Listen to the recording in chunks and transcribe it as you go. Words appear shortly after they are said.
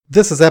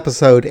This is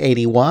episode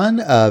 81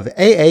 of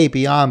AA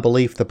Beyond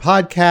Belief, the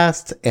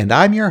podcast, and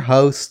I'm your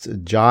host,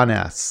 John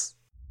S.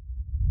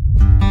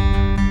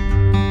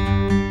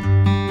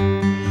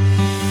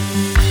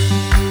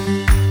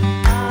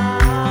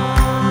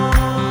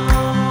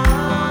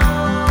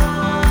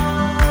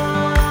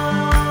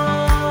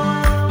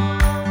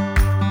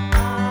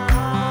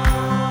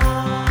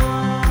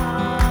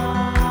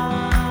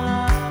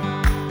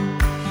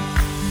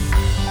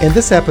 In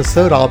this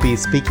episode, I'll be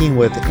speaking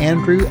with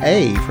Andrew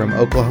A. from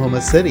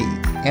Oklahoma City.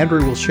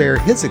 Andrew will share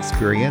his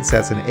experience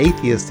as an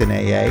atheist in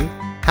AA,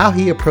 how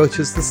he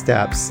approaches the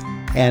steps,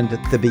 and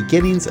the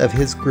beginnings of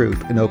his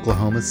group in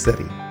Oklahoma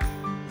City.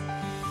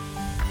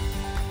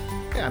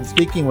 I'm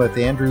speaking with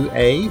Andrew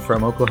A.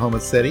 from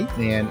Oklahoma City,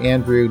 and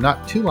Andrew,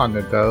 not too long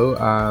ago,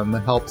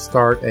 helped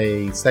start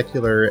a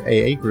secular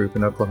AA group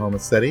in Oklahoma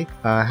City.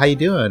 How you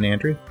doing,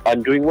 Andrew?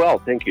 I'm doing well,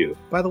 thank you.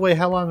 By the way,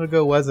 how long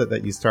ago was it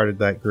that you started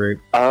that group?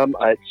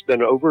 It's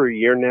been over a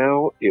year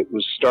now. It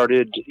was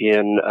started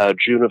in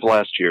June of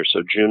last year,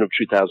 so June of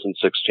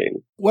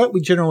 2016. What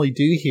we generally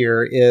do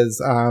here is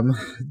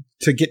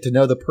to get to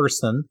know the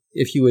person.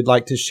 If you would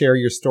like to share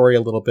your story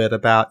a little bit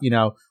about,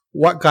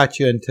 what got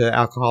you into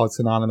Alcoholics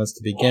Anonymous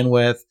to begin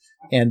with,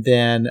 and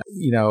then,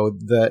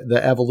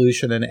 the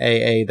evolution in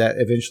AA that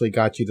eventually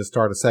got you to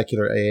start a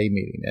secular AA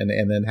meeting,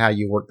 and then how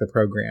you work the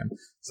program.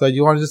 So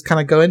you want to just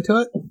kind of go into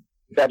it?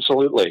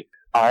 Absolutely.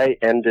 I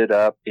ended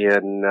up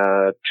in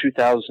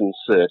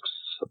 2006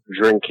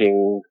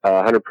 drinking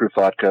 100 proof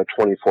vodka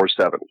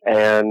 24/7.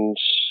 And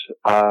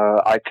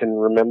I can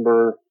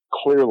remember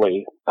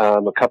clearly a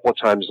couple of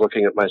times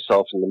looking at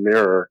myself in the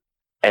mirror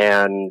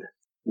and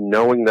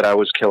knowing that I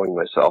was killing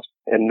myself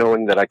and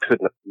knowing that I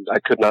could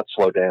not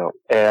slow down.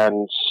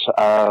 And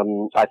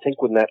I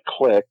think when that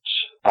clicked,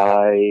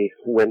 I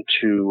went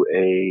to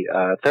a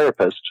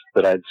therapist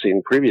that I'd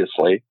seen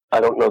previously.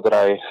 I don't know that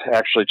I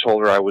actually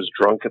told her I was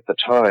drunk at the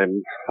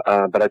time,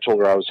 but I told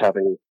her I was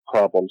having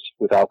problems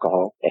with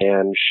alcohol.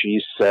 And she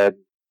said,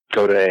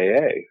 go to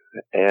AA.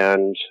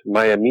 And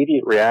my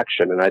immediate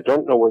reaction, and I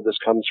don't know where this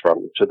comes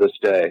from to this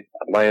day,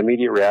 my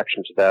immediate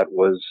reaction to that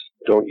was,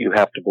 don't you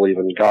have to believe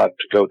in God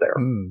to go there?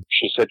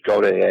 She said, go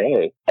to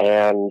AA.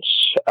 And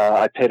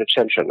I paid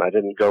attention. I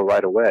didn't go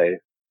right away.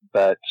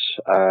 But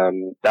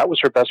that was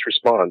her best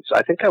response.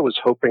 I think I was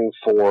hoping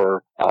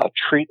for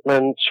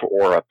treatment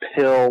or a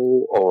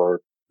pill or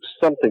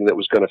something that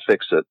was going to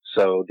fix it.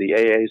 So the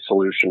AA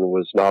solution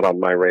was not on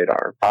my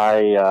radar.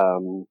 I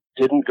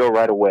didn't go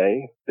right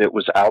away. It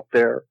was out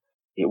there.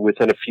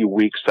 Within a few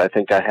weeks, I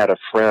think I had a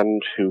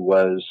friend who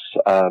was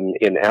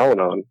in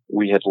Al-Anon.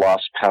 We had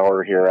lost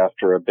power here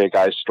after a big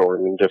ice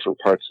storm in different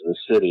parts of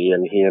the city,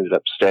 and he ended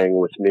up staying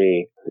with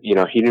me.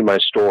 He knew my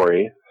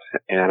story,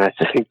 and I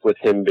think with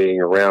him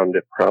being around,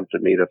 it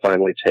prompted me to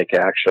finally take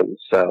action.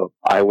 So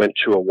I went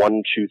to a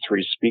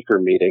 1-2-3 speaker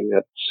meeting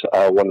at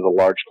one of the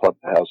large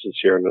clubhouses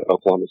here in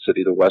Oklahoma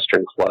City, the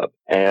Western Club,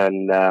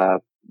 and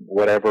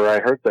whatever I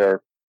heard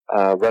there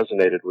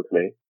resonated with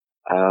me.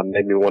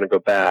 Made me want to go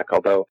back,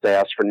 although they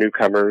asked for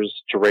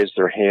newcomers to raise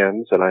their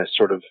hands, and I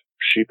sort of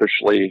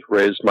sheepishly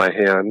raised my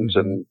hand,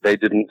 and they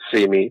didn't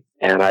see me,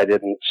 and I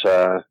didn't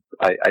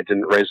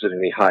raise it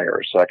any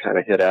higher, so I kind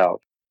of hid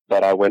out.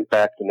 But I went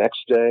back the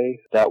next day.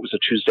 That was a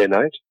Tuesday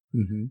night,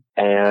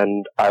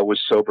 and I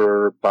was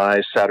sober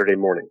by Saturday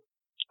morning.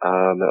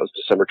 That was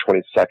December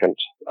 22nd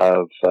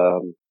of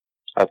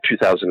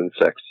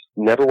 2006.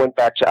 Never went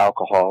back to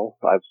alcohol.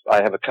 I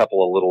have a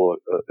couple of little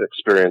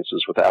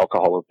experiences with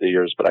alcohol over the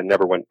years, but I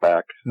never went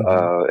back.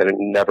 And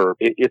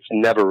it's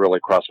never really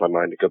crossed my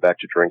mind to go back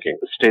to drinking.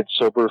 Stayed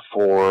sober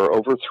for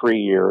over 3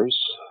 years,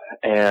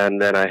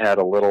 and then I had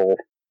a little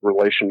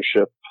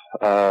relationship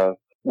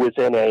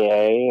within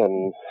AA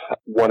and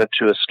wanted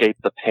to escape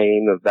the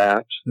pain of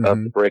that,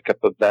 of the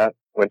breakup of that.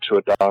 Went to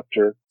a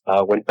doctor.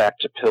 Went back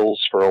to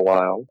pills for a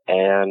while,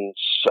 and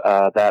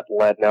that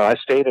led. Now I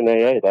stayed in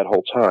AA that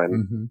whole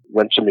time.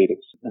 Went to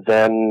meetings.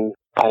 Then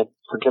I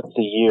forget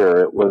the year.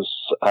 It was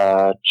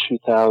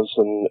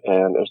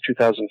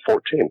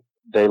 2014.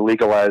 They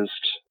legalized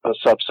a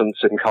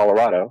substance in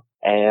Colorado,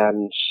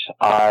 and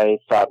I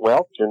thought,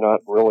 well, you're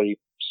not really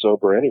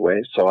sober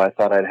anyway, so I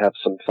thought I'd have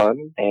some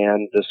fun,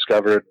 and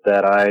discovered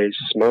that I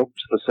smoked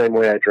the same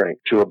way I drank,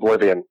 to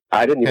oblivion.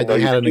 I didn't even know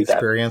you had could an do that.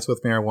 experience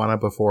with marijuana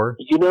before?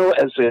 When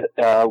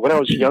I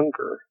was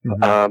younger,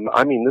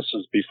 this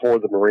was before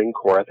the Marine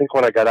Corps. I think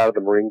when I got out of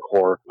the Marine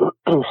Corps,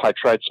 I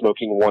tried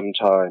smoking one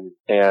time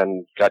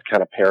and got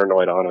kind of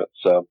paranoid on it.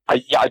 So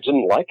I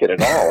didn't like it at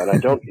all, and I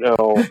don't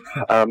know.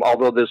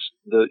 Although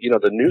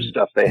the new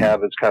stuff they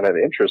have is kind of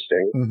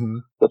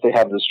interesting, that they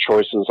have these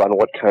choices on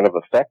what kind of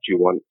effect you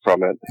want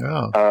from it.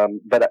 Oh.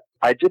 But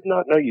I did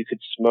not know you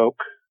could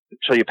smoke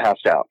until you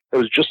passed out. It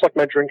was just like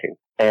my drinking.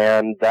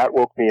 And that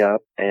woke me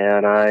up,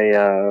 and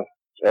a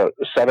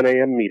 7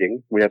 a.m.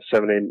 meeting. We have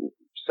 7 a.m.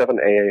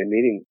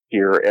 meeting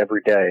here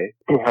every day.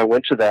 I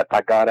went to that.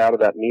 I got out of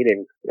that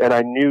meeting, and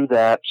I knew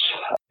that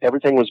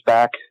everything was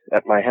back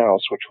at my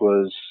house, which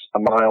was a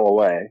mile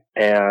away,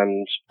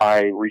 and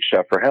I reached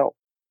out for help.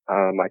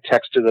 I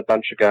texted a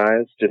bunch of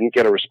guys, didn't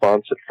get a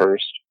response at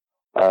first,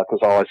 because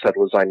all I said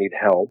was I need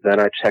help. Then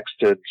I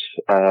texted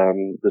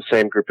the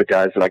same group of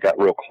guys, and I got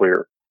real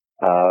clear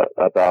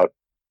about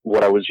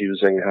what I was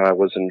using, how I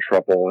was in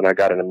trouble, and I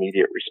got an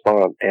immediate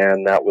response.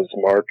 And that was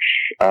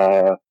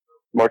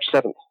March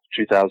 7th,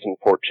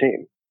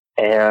 2014.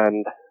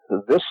 And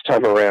this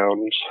time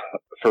around,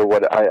 for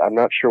what I'm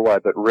not sure why,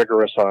 but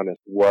rigorous honesty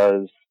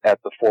was at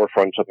the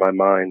forefront of my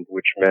mind,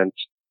 which meant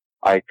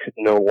I could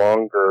no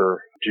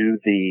longer do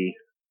the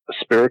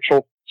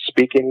spiritual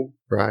speaking,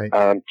 right?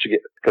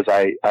 Because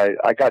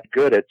I got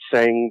good at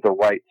saying the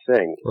right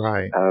thing,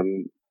 right?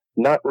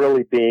 Not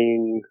really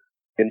being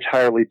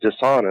entirely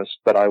dishonest,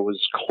 but I was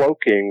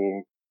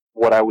cloaking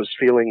what I was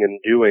feeling and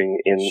doing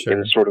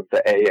in sort of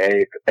the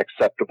AA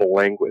acceptable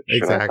language.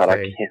 Exactly. And I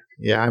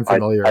thought, I'm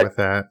familiar with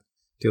that.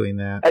 Doing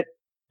that.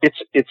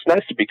 It's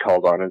nice to be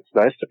called on. It's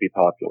nice to be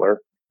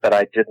popular, but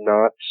I didn't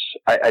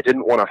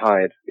want to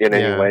hide in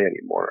any way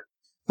anymore.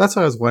 That's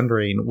what I was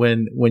wondering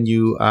when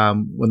you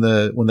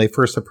when they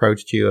first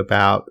approached you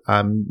about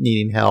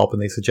needing help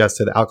and they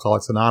suggested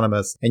Alcoholics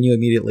Anonymous, and you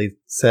immediately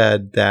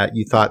said that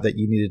you thought that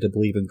you needed to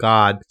believe in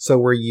God. So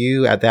were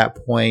you at that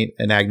point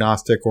an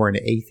agnostic or an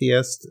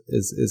atheist?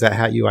 Is that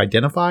how you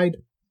identified?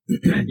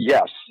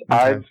 Yes,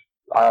 okay.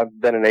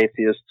 I've been an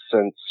atheist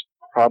since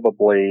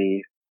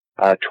probably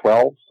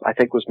 12, I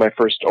think, was my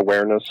first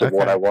awareness of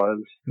what I was.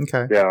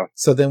 Okay. Yeah.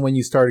 So then when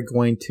you started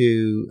going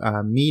to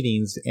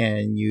meetings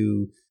and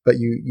but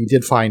you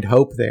did find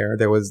hope there.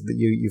 There was,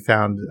 you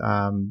found,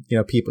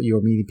 people, you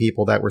were meeting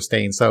people that were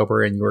staying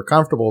sober and you were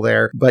comfortable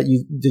there, but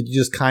you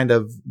just kind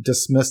of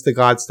dismiss the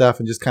God stuff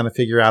and just kind of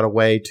figure out a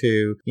way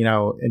to,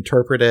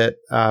 interpret it,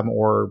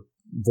 or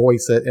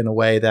voice it in a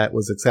way that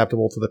was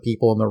acceptable to the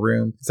people in the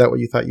room. Is that what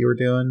you thought you were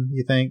doing,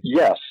 you think?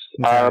 Yes.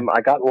 Okay.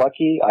 I got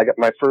lucky. I got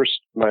my first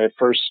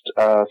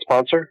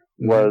sponsor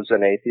was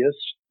an atheist,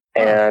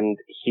 and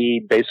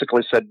he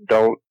basically said,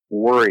 "Don't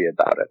worry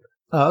about it."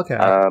 Oh, okay.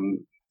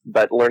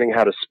 But learning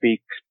how to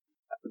speak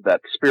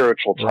that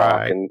spiritual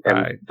talk and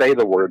say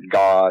the word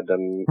God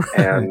and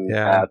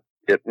that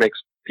it makes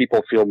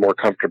people feel more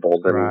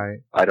comfortable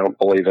than I don't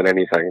believe in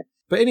anything.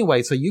 But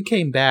anyway, so you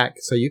came back.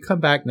 So you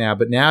come back now,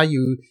 but now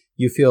you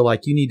feel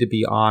like you need to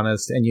be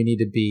honest and you need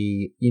to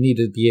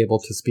be able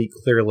to speak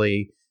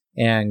clearly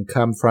and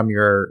come from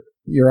your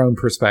own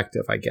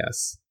perspective, I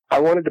guess. I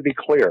wanted to be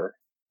clear.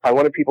 I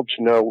wanted people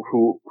to know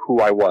who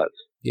I was,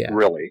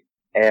 really,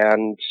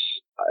 and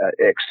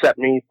accept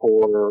me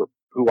for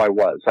who I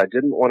was. I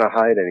didn't want to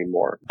hide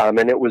anymore.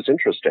 And it was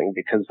interesting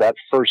because that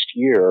first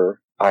year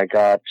I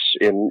got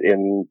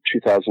in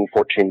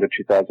 2014 to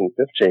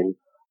 2015,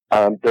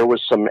 there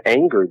was some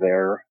anger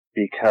there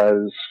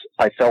because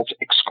I felt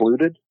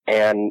excluded,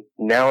 and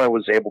now I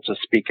was able to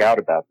speak out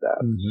about that.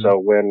 Mm-hmm. So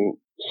when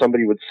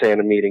somebody would say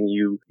in a meeting,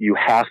 you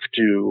have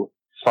to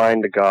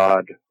find a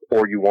God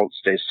or you won't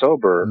stay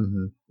sober,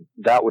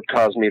 that would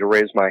cause me to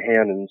raise my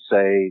hand and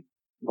say,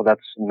 well,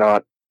 that's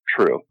not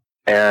true.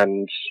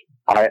 And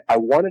I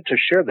wanted to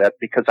share that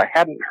because I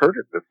hadn't heard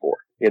it before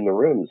in the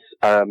rooms.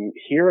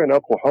 Here in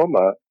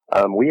Oklahoma,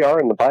 we are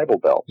in the Bible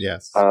Belt.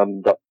 Yes.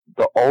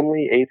 The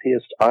only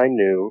atheist I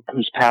knew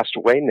who's passed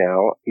away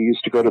now, he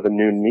used to go to the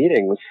noon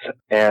meetings,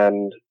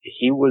 and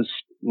he was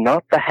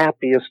not the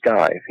happiest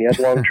guy. He had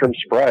long-term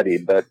sobriety,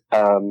 but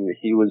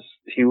he was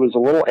a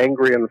little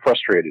angry and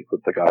frustrated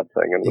with the God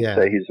thing, and would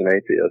say he's an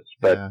atheist,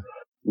 but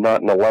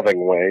not in a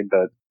loving way.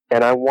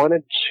 And I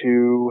wanted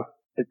to,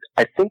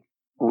 I think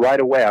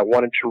right away, I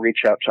wanted to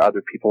reach out to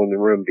other people in the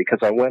room because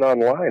I went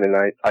online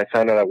and I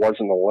found out I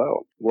wasn't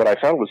alone. What I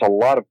found was a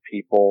lot of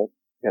people,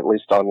 at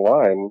least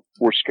online,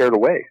 were scared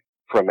away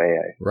from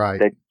AA. Right.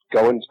 They'd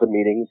go into the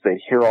meetings,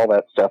 they'd hear all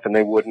that stuff, and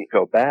they wouldn't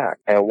go back.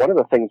 And one of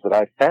the things that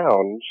I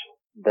found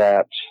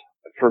that,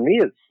 for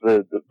me, is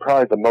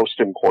probably the most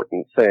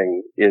important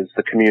thing is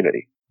the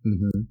community.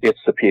 Mm-hmm.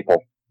 It's the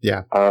people.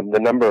 Yeah. The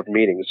number of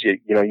meetings.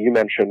 You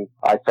mentioned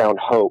I found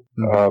hope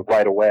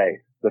right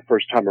away the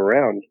first time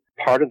around.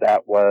 Part of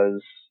that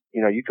was,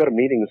 you go to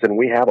meetings and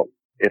we have them.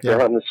 If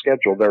they're on the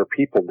schedule, there are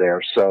people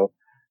there. So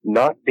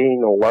not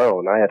being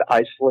alone, I had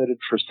isolated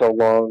for so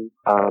long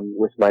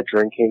with my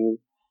drinking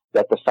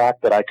that the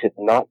fact that I could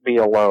not be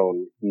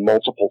alone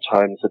multiple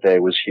times a day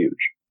was huge.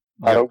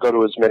 Yep. I don't go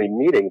to as many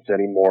meetings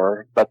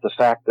anymore, but the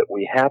fact that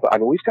we've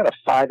got a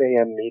 5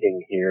 a.m.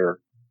 meeting here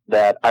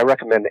that I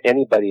recommend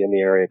anybody in the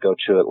area go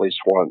to at least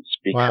once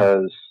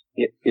because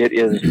it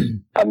is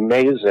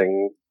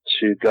amazing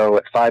to go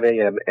at 5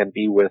 a.m. and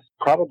be with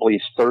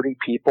probably 30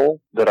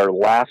 people that are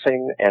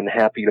laughing and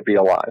happy to be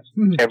alive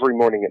every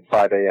morning at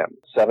 5 a.m.,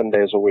 7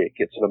 days a week.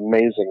 It's an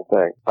amazing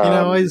thing. I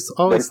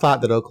always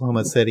thought that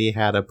Oklahoma City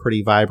had a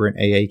pretty vibrant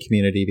AA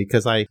community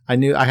because I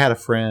knew I had a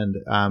friend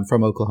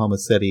from Oklahoma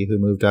City who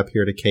moved up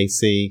here to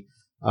KC.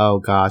 Oh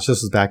gosh,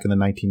 this was back in the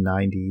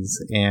 1990s,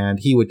 and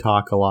he would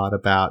talk a lot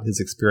about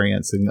his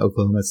experience in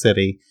Oklahoma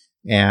City.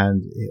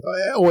 And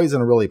always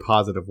in a really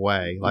positive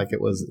way. Like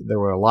there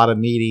were a lot of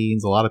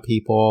meetings, a lot of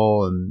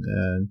people,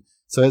 and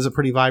So is it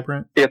pretty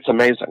vibrant? It's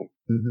amazing.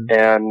 Mm-hmm.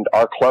 And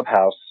our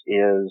clubhouse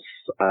is,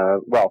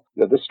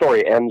 this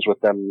story ends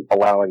with them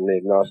allowing the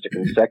agnostic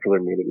and secular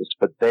meetings,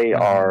 but they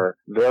are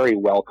very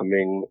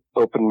welcoming,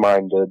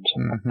 open-minded.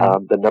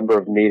 Mm-hmm. The number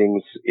of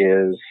meetings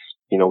is,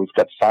 we've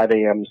got 5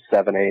 a.m.,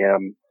 7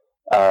 a.m.,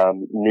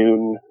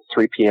 noon,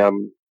 3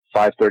 p.m.,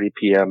 5:30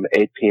 p.m.,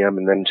 8 p.m.,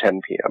 and then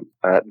 10 p.m.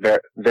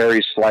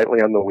 Varies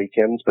slightly on the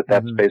weekends, but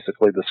that's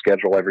basically the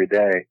schedule every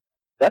day.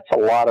 That's a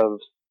lot of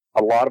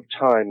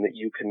time that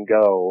you can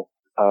go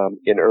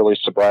in early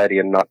sobriety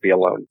and not be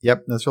alone.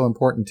 Yep, that's real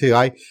important too.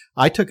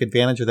 I took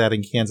advantage of that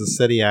in Kansas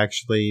City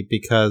actually,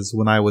 because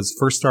when I was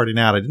first starting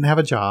out, I didn't have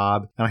a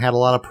job and I had a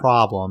lot of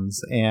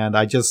problems, and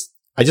I just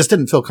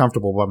didn't feel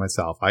comfortable by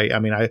myself. I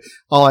mean,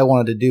 all I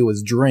wanted to do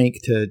was drink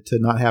to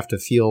not have to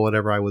feel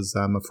whatever I was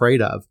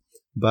afraid of.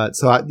 But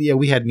so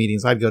we had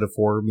meetings. I'd go to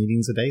 4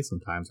 meetings a day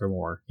sometimes or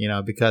more,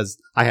 because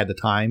I had the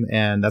time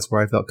and that's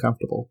where I felt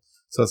comfortable.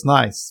 So it's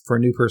nice for a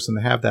new person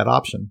to have that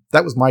option.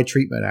 That was my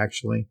treatment,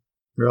 actually.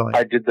 Really,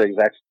 I did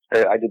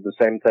the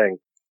same thing.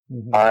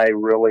 Mm-hmm.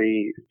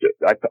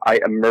 I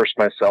immersed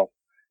myself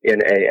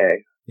in AA.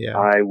 Yeah.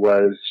 I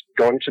was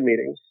going to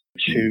meetings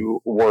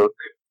to work,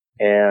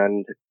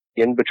 and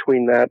in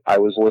between that, I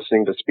was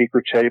listening to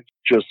speaker tape.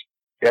 Just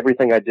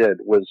everything I did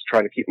was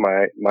trying to keep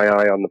my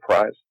eye on the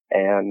prize,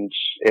 and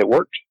it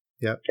worked.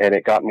 Yeah. And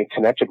it got me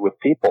connected with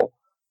people.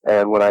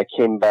 And when I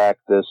came back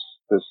this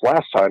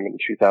last time in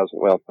 2000,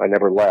 I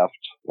never left.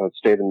 I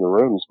stayed in the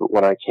rooms, but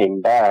when I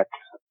came back,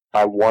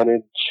 I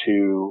wanted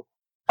to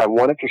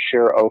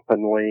share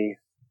openly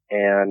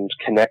and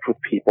connect with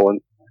people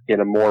in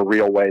a more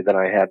real way than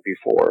I had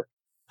before.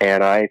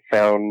 And I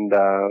found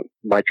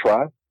my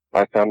tribe.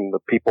 I found the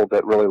people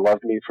that really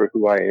loved me for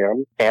who I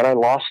am. And I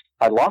lost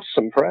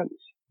some friends.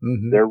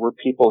 Mm-hmm. There were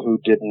people who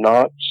did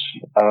not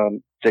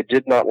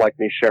like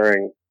me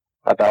sharing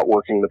about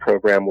working the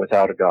program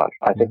without a God.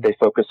 I think they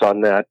focus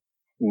on that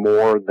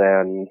more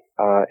than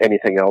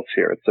anything else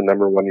here. It's the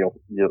number one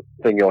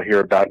thing you'll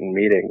hear about in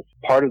meetings.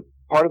 Part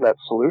of that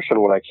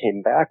solution when I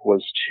came back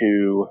was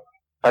to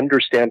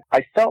understand.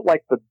 I felt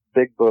like the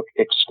Big Book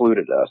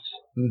excluded us,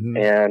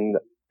 and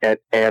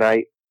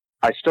I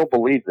still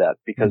believe that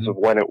because of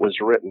when it was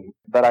written.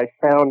 But I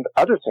found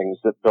other things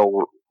that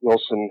Bill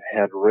Wilson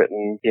had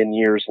written in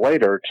years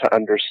later to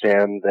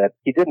understand that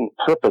he didn't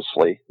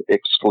purposely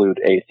exclude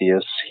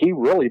atheists. He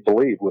really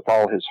believed with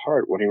all his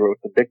heart when he wrote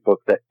the Big Book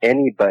that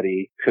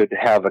anybody could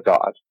have a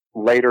God.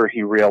 Later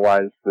he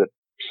realized that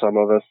some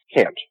of us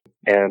can't,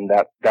 and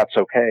that's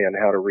okay, and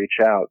how to reach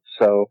out.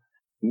 So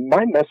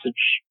my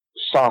message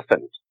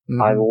softened.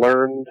 Mm-hmm. I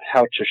learned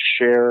how to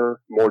share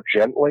more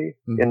gently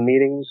in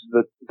meetings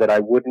that I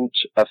wouldn't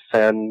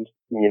offend,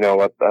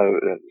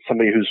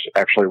 somebody who's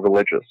actually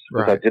religious.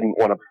 Right. Because I didn't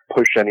want to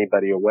push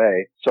anybody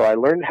away. So I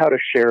learned how to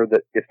share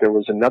that if there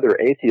was another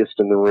atheist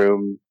in the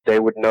room, they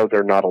would know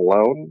they're not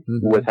alone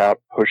without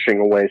pushing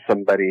away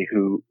somebody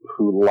who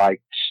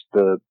liked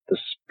the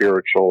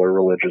spiritual or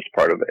religious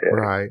part of it.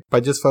 Right. By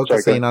just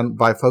focusing on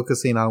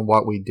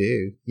what we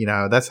do,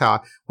 that's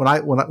how when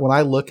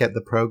I look at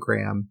the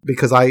program,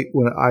 because I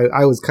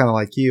was kind of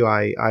like you,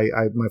 I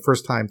my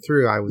first time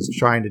through, I was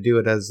trying to do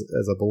it as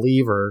a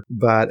believer,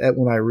 but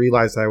when I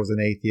realized I was an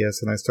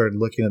atheist and I started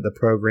looking at the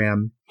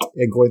program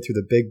and going through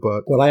the Big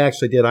Book, what I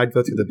actually did, I'd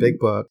go through the Big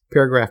Book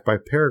paragraph by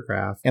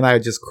paragraph, and I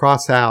would just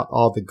cross out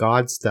all the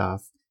God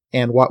stuff,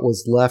 and what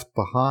was left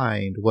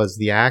behind was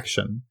the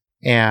action.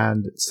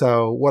 And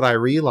so what I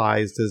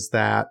realized is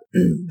that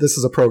this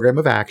is a program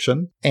of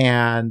action,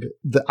 and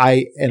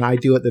I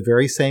do it the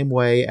very same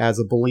way as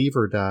a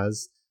believer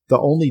does. The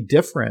only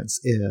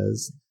difference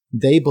is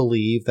they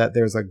believe that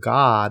there's a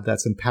God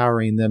that's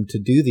empowering them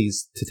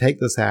to take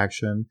this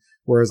action,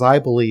 whereas I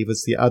believe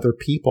it's the other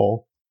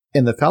people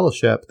in the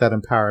fellowship that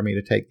empower me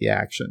to take the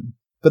action.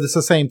 But it's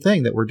the same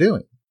thing that we're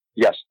doing.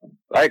 Yes,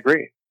 I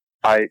agree.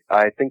 I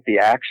think the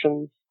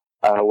actions,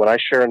 when I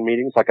share in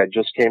meetings, like I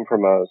just came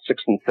from a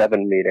 6 and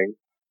 7 meeting,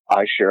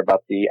 I share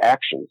about the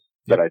actions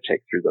that I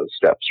take through those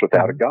steps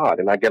without a God.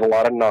 And I get a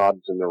lot of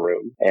nods in the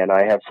room. And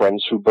I have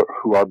friends who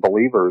are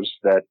believers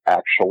that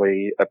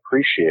actually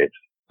appreciate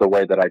the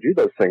way that I do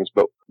those things.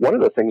 But one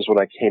of the things when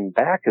I came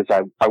back is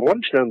I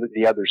wanted to know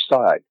the other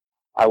side.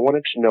 I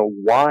wanted to know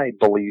why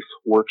belief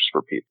works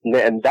for people.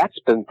 And that's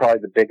been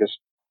probably the biggest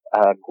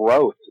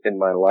growth in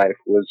my life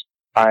was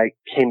I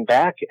came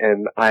back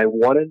and I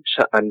wanted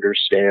to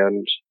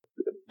understand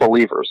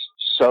believers.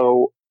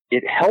 So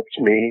it helped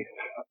me.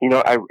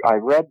 I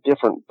read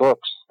different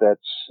books that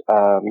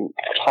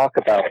talk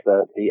about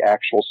the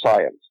actual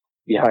science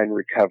behind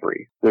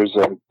recovery. There's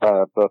a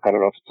book, I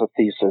don't know if it's a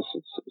thesis,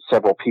 it's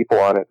several people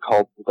on it,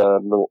 called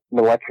The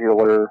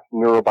Molecular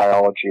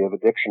Neurobiology of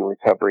Addiction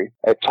Recovery.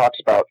 It talks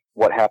about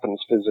what happens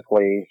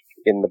physically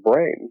in the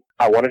brain.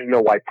 I wanted to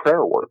know why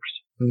prayer works.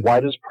 Mm-hmm. Why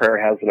does prayer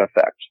has an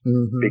effect?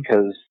 Mm-hmm.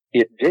 Because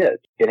it did.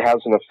 It has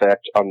an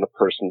effect on the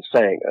person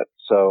saying it.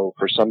 So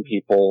for some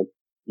people,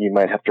 you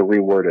might have to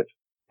reword it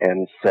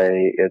and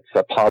say it's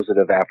a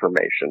positive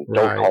affirmation. Right.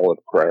 Don't call it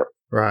prayer.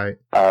 Right.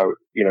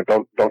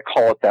 Don't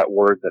call it that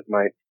word that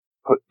might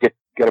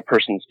get get a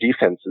person's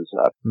defenses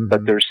up. Mm-hmm.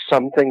 But there's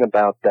something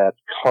about that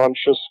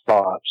conscious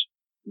thought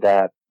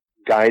that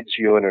guides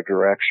you in a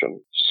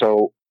direction.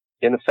 So,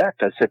 in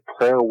effect, I said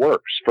prayer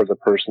works for the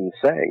person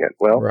saying it.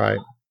 Well, right.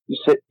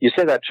 You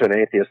say that to an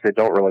atheist, they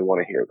don't really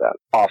want to hear that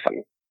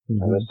often.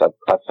 Mm-hmm. And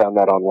I've found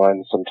that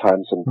online,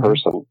 sometimes in Mm-hmm.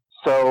 person.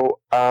 So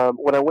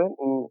when I went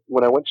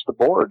to the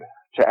board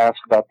to ask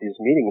about these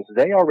meetings,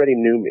 they already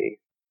knew me.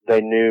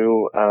 They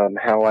knew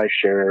how I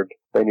shared.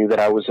 They knew that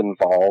I was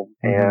involved,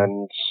 Mm-hmm.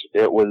 and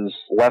it was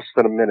less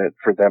than a minute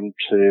for them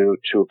to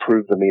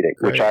approve the meeting,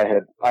 Great. which I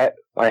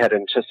had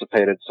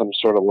anticipated some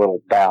sort of little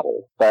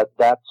battle.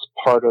 That's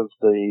part of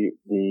the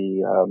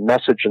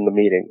message in the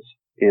meetings,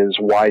 is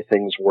why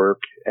things work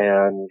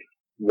and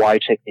why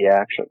take the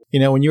action.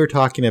 When you were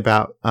talking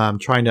about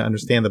trying to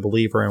understand the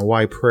believer and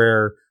why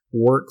prayer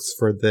works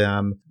for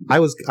them, I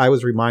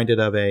was reminded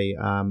of a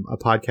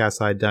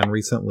podcast I'd done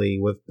recently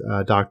with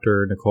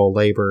Dr. Nicole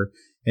Labor,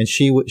 and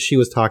she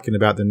was talking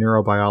about the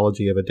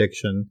neurobiology of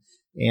addiction,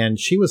 and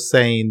she was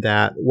saying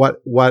that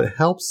what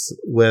helps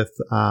with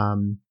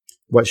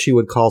what she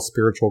would call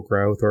spiritual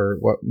growth, or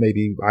what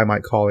maybe I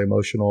might call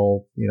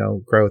emotional,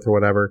 growth or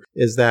whatever,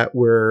 is that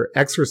we're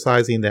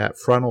exercising that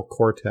frontal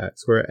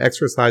cortex. We're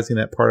exercising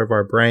that part of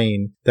our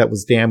brain that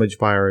was damaged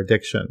by our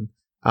addiction.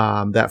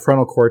 That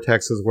frontal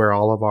cortex is where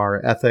all of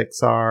our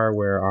ethics are,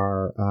 where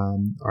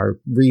our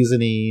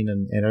reasoning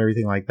and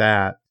everything like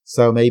that.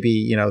 So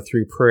maybe,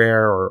 through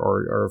prayer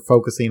or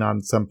focusing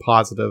on some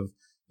positive,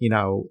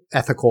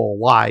 ethical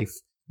life,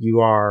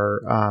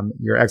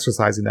 you're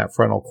exercising that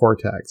frontal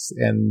cortex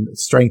and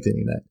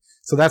strengthening it.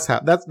 So that's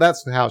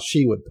how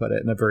she would put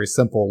it in a very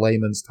simple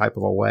layman's type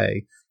of a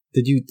way.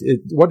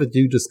 What did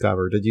you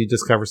discover? Did you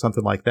discover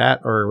something like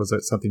that, or was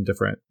it something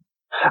different?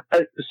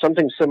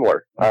 Something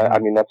similar. I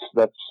mean,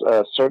 that's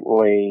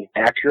certainly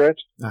accurate.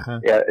 Uh-huh.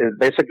 Yeah,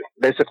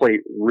 basically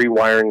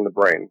rewiring the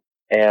brain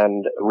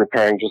and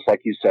repairing, just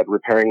like you said,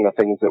 repairing the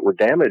things that were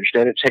damaged,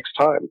 and it takes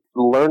time.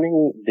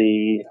 Learning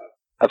the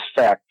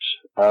effect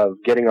of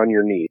getting on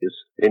your knees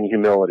in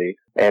humility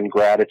and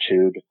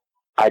gratitude,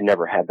 I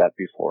never had that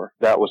before.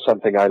 That was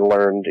something I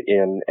learned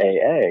in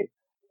AA,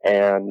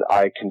 and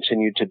I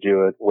continued to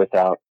do it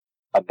without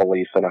a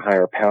belief in a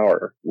higher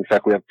power. In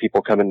fact, we have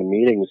people come into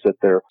meetings that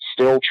they're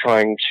still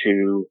trying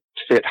to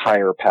fit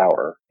higher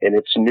power, and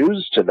it's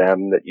news to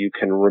them that you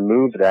can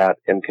remove that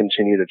and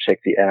continue to take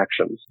the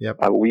actions. Yep.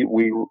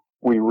 We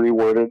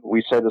reworded.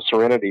 We say the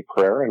Serenity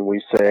Prayer, and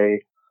we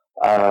say,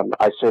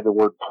 I say the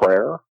word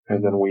prayer,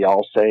 and then we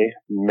all say,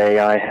 "May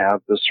I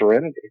have the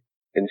serenity,"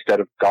 instead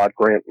of "God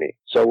grant me."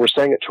 So we're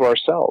saying it to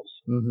ourselves.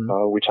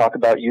 Mm-hmm. We talk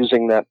about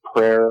using that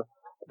prayer,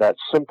 that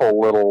simple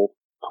little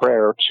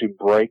prayer, to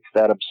break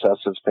that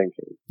obsessive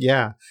thinking.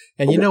 Yeah.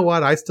 And you know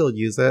what? I still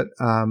use it.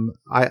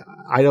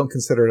 I don't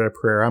consider it a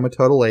prayer. I'm a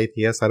total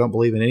atheist. I don't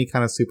believe in any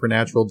kind of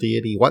supernatural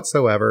deity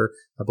whatsoever.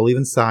 I believe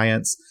in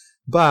science.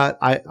 But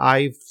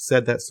I've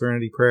said that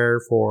Serenity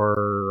Prayer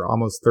for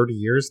almost 30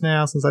 years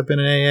now, since I've been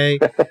in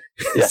AA.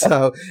 Yeah.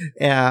 So,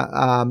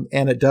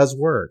 and it does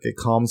work. It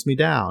calms me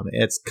down.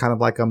 It's kind of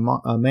like a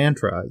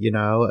mantra,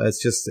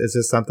 it's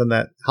just something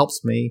that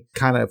helps me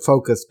kind of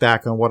focus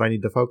back on what I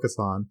need to focus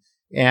on.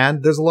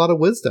 And there's a lot of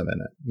wisdom in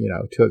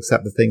it, to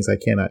accept the things I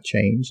cannot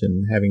change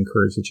and having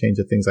courage to change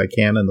the things I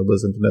can, and the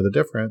wisdom to know the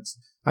difference.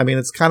 I mean,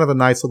 it's kind of a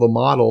nice little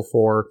model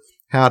for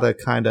how to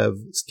kind of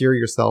steer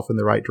yourself in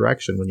the right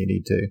direction when you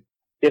need to.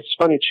 It's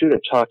funny, too, to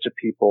talk to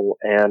people,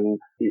 and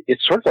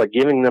it's sort of like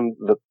giving them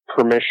the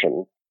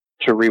permission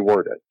to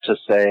reword it, to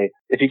say,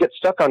 if you get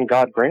stuck on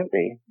God grant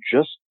me,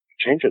 just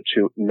change it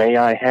to "May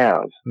I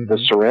have the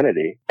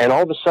serenity." And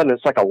all of a sudden,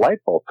 it's like a light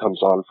bulb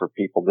comes on for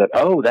people that,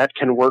 oh, that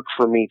can work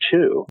for me,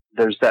 too.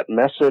 There's that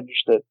message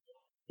that,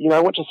 I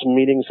went to some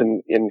meetings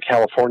in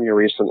California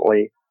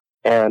recently,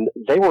 and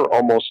they were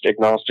almost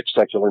agnostic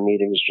secular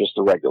meetings, just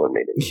the regular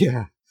meetings.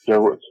 Yeah.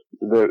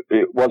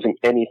 It wasn't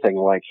anything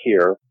like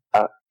here.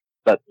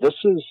 But this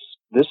is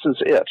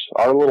it.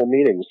 Our little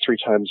meetings 3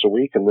 times a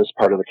week in this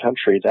part of the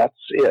country, that's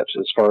it,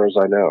 as far as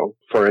I know,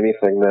 for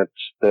anything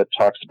that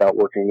talks about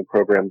working the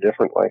program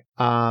differently.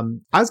 I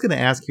was going to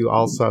ask you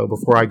also,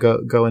 before I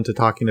go into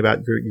talking about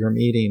your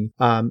meeting,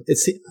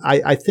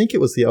 I think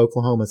it was the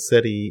Oklahoma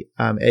City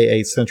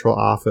AA Central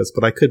Office,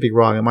 but I could be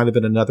wrong. It might have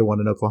been another one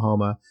in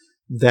Oklahoma,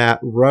 that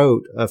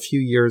wrote a few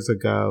years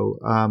ago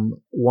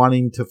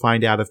wanting to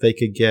find out if they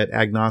could get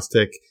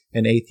agnostic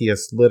and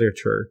atheist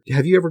literature.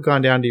 Have you ever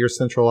gone down to your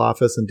central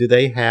office, and do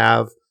they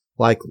have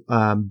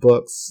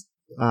books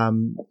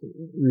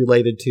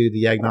related to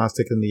the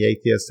agnostic and the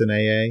atheist in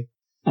AA?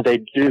 They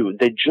do.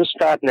 They just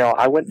got, now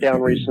I went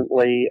down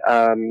recently,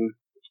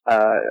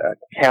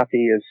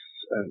 Kathy is,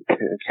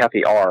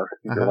 Kathy R.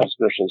 The last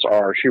initials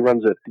R. She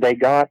runs it. They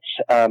got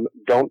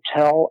Don't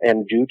Tell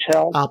and Do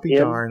Tell. I'll be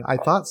darned. I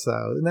thought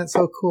so. Isn't that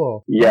so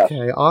cool? Yes.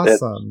 Okay,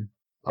 awesome.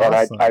 And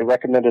I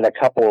recommended a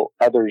couple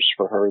others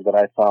for her that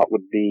I thought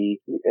would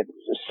be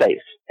safe,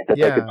 that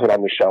they could put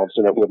on the shelves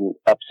and it wouldn't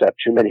upset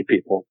too many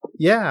people.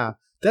 Yeah.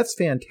 That's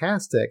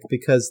fantastic,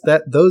 because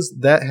that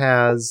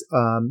has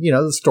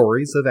the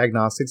stories of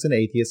agnostics and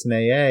atheists in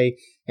AA,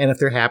 And if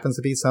there happens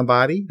to be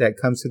somebody that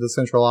comes to the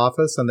central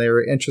office and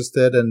they're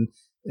interested in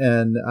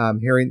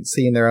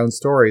seeing their own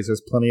stories,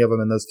 there's plenty of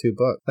them in those 2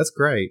 books. That's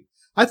great.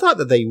 I thought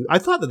that they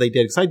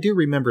did, because I do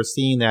remember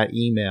seeing that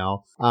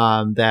email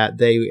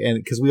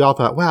because we all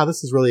thought, wow,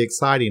 this is really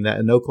exciting that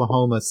in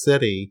Oklahoma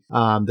City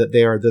that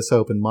they are this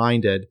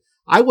open-minded.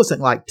 I wasn't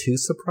like too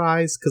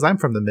surprised because I'm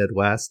from the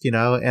Midwest,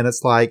 and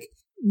it's like,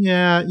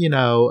 yeah,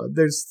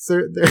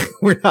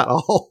 we're not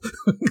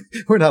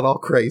all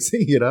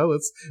crazy,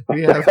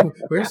 we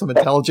have some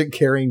intelligent,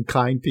 caring,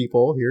 kind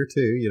people here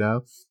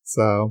too,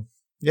 So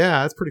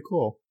yeah, that's pretty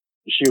cool.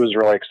 She was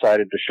really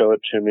excited to show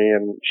it to me,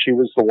 and she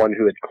was the one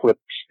who had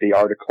clipped the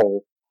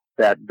article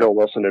that Bill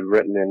Wilson had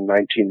written in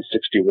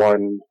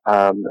 1961,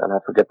 and I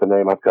forget the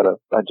name. I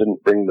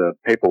didn't bring the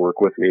paperwork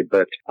with me,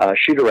 but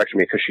she directed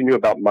me because she knew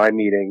about my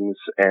meetings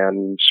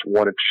and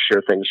wanted to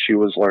share things she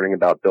was learning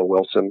about Bill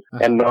Wilson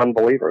and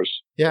non-believers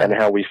and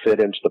how we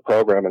fit into the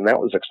program, and that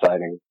was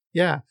exciting.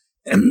 Yeah.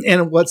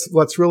 And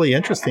what's really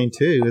interesting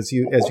too is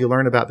as you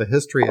learn about the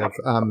history of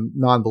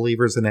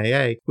non-believers in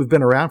AA, we've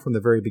been around from the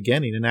very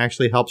beginning and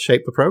actually helped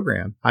shape the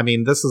program. I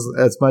mean, this is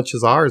as much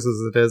as ours as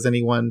it is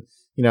anyone,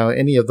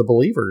 any of the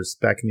believers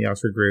back in the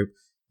Oxford group.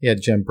 You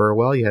had Jim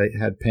Burwell, you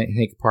had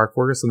Hank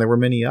Parkhurst, and there were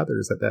many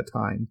others at that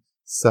time.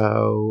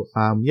 So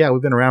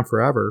we've been around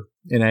forever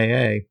in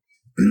AA.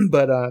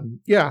 But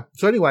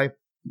so anyway,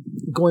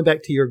 going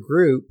back to your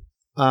group.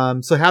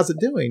 So how's it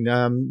doing?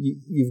 And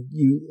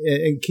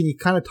can you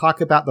kind of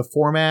talk about the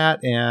format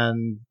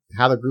and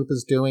how the group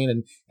is doing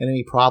and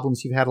any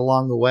problems you've had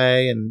along the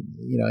way and,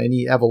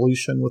 any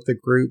evolution with the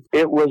group?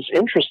 It was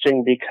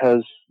interesting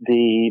because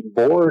the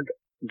board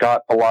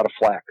got a lot of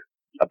flack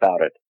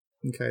about it.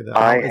 Okay.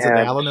 Is it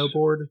the Alano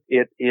board?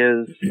 It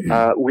is,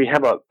 we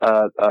have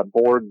a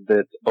board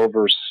that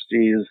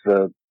oversees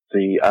the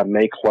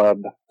May Club.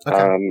 Okay.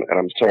 And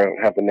I'm sorry I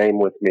don't have the name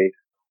with me,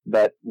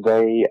 but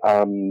they,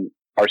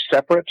 are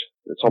separate.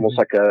 It's almost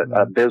like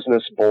a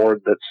business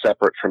board that's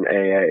separate from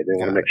AA. They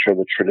want to make sure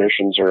the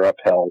traditions are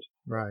upheld.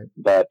 Right.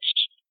 But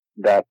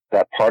that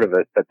part of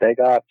it, but they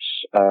got,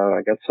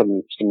 I got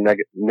some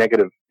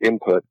negative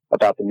input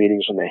about the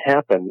meetings when they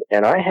happened.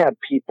 And I had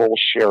people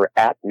share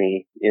at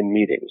me in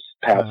meetings,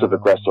 passive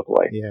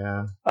aggressively.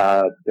 Yeah.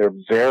 They're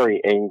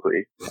very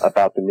angry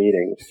about the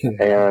meetings.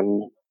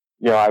 And,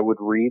 I would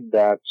read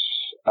that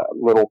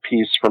little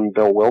piece from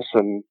Bill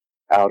Wilson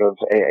out of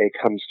AA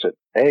Comes to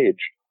Age,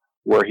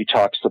 where he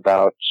talks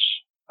about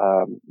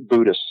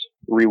Buddhists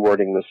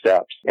rewording the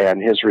steps.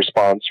 And his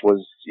response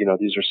was,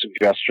 these are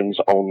suggestions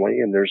only,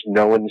 and there's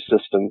no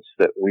insistence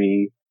that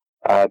we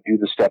do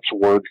the steps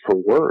word for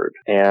word.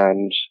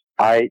 And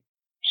I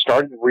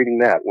started reading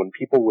that. When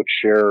people would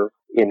share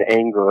in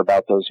anger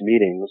about those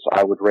meetings,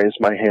 I would raise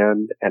my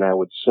hand and I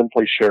would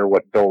simply share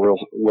what Bill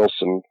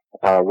Wilson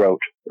wrote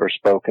or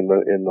spoke in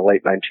the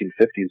late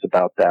 1950s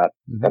about that.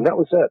 Mm-hmm. And that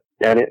was it.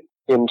 And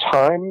in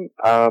time,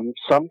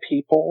 some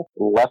people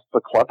left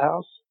the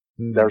clubhouse.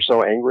 They're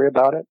so angry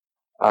about it.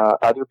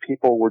 Other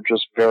people were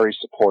just very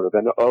supportive,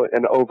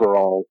 and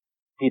overall,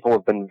 people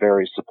have been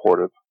very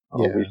supportive.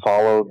 We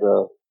follow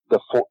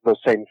the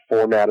same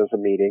format as a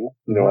meeting,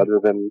 other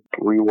than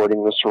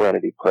rewording the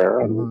Serenity Prayer,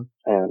 and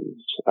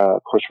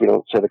of course we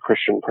don't say the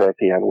Christian prayer at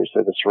the end. We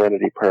say the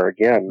Serenity Prayer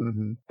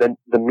again. Then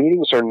the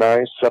meetings are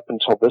nice up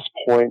until this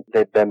point.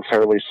 They've been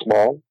fairly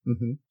small,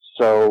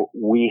 so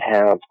we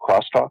have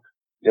crosstalk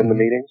in the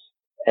meetings.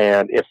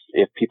 And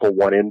if people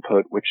want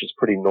input, which is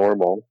pretty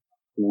normal,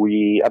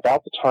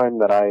 about the time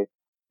that I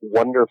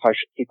wonder if I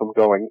should keep them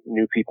going,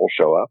 new people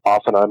show up.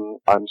 Often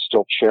I'm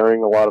still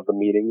chairing a lot of the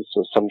meetings.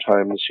 So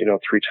sometimes,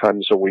 3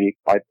 times a week,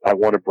 I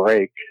want a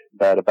break.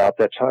 But about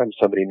that time,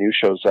 somebody new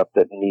shows up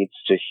that needs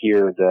to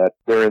hear that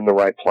they're in the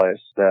right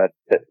place, that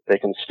they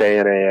can stay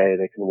in AA,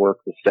 they can work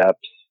the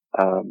steps.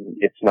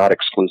 It's not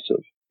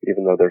exclusive,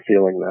 even though they're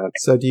feeling that.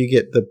 So do you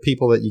get the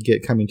people that you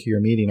get coming to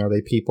your meeting? Are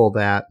they people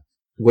that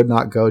would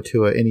not go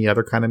to any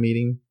other kind of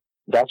meeting?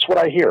 That's what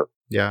I hear.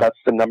 Yeah. That's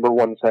the number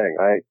one thing.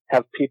 I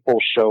have people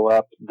show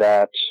up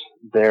that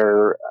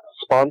their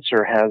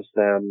sponsor has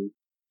them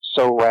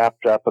so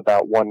wrapped up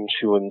about 1,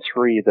 2, and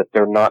 3 that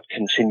they're not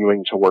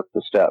continuing to work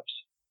the steps.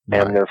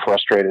 Right. And they're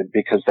frustrated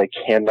because they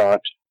cannot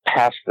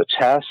pass the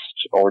test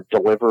or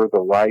deliver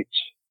the right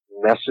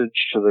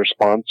message to their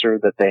sponsor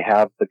that they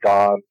have the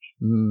God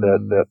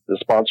that the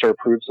sponsor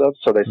approves of,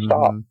 so they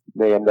stop.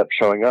 They end up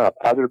showing up.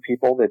 Other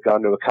people, they've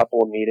gone to a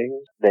couple of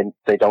meetings,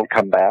 they don't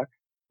come back.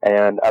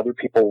 And other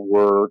people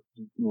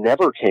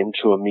never came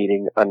to a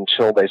meeting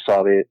until they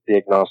saw the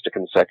agnostic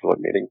and secular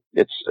meeting.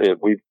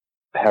 We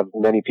have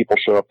many people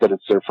show up that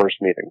it's their first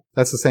meeting.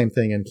 That's the same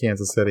thing in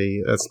Kansas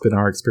City. That's been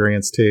our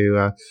experience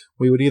too.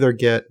 We would either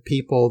get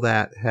people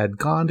that had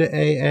gone to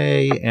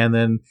AA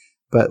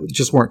but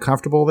just weren't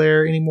comfortable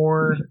there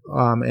anymore.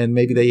 And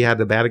maybe they had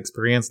a bad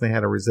experience and they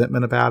had a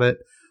resentment about it.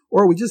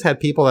 Or we just had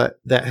people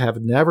that have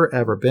never,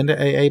 ever been to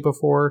AA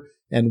before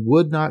and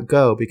would not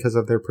go because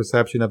of their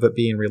perception of it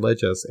being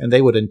religious. And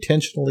they would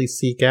intentionally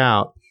seek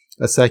out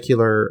a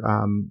secular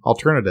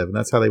alternative. And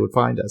that's how they would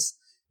find us.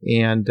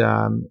 And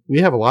we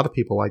have a lot of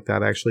people like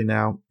that actually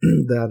now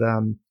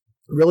that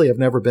really have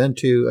never been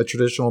to a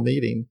traditional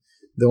meeting.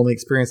 The only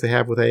experience they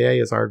have with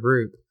AA is our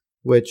group,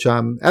 which,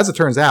 as it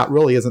turns out,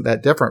 really isn't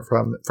that different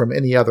from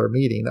any other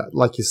meeting.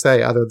 Like you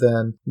say, other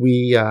than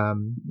we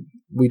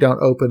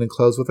don't open and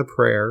close with a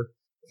prayer.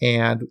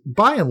 And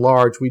by and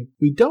large,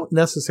 we don't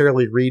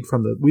necessarily read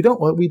from we don't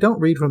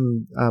read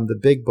from the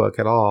big book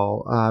at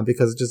all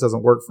because it just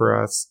doesn't work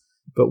for us.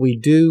 But we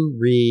do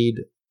read.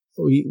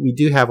 We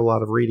do have a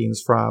lot of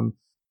readings from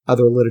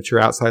other literature,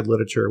 outside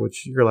literature,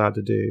 which you're allowed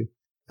to do.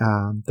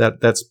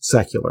 That's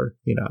secular,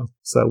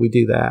 So we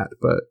do that.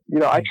 But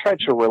I try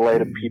to relay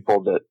to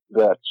people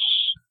that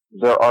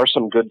there are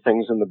some good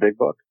things in the big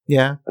book.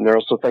 Yeah, and there are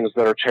also things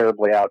that are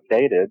terribly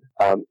outdated.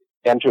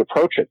 And to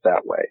approach it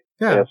that way.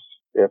 Yeah.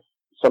 If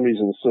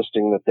somebody's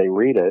insisting that they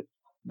read it,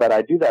 but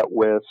I do that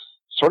with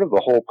sort of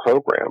the whole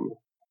program.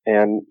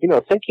 And,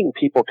 thinking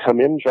people come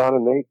in, John,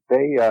 and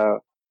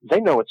they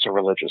know it's a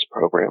religious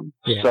program.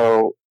 Yeah.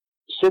 So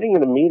sitting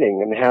in a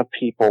meeting and have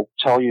people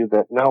tell you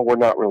that, no, we're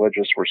not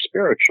religious, we're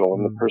spiritual.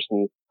 And the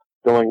person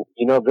going,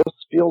 this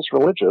feels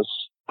religious.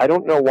 I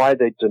don't know why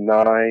they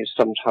deny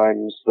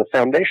sometimes the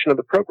foundation of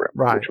the program,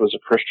 right, which was a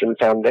Christian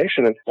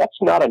foundation. And that's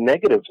not a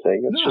negative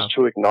thing. It's just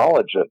to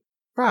acknowledge it.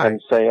 Right.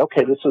 And say,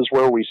 okay, this is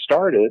where we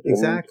started.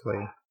 Exactly.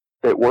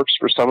 It works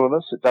for some of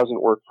us. It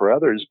doesn't work for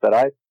others. But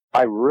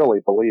I really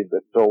believe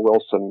that Bill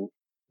Wilson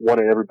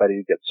wanted everybody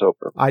to get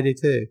sober. I do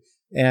too.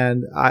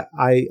 And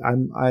I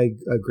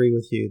agree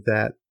with you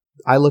that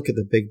I look at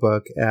the big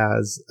book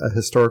as a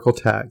historical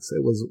text.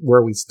 It was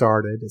where we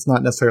started. It's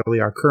not necessarily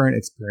our current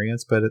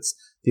experience, but it's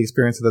the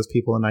experience of those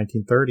people in the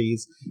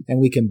 1930s. And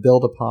we can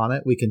build upon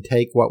it. We can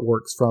take what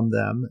works from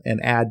them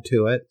and add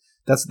to it.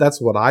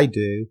 That's what I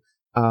do.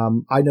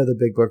 I know the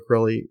big book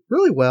really,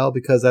 really well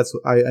because I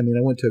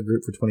went to a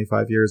group for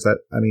 25 years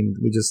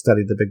we just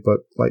studied the big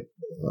book like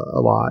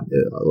a lot.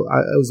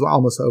 It was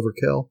almost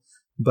overkill,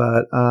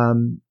 but,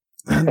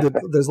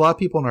 there's a lot of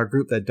people in our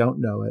group that don't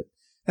know it.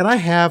 And I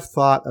have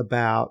thought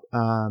about,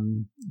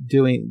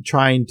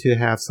 trying to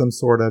have some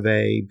sort of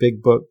a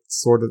big book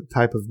sort of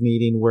type of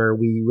meeting where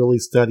we really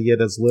study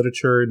it as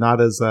literature, not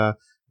as a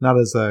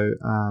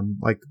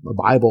like a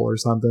Bible or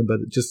something,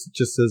 but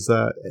just as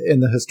in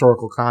the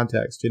historical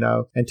context,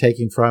 and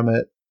taking from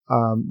it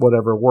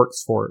whatever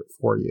works for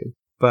you.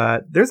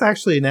 But there's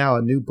actually now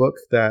a new book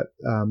that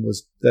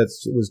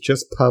was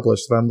just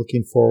published that I'm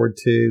looking forward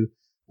to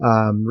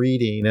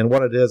reading. And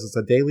what it is, it's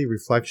a daily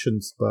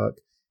reflections book.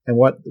 And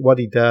what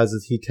he does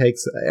is he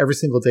takes every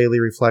single daily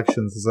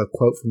reflections as a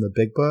quote from the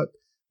big book,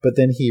 but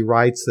then he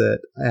writes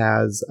it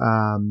as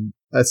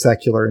a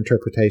secular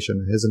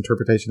interpretation, his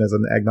interpretation as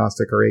an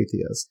agnostic or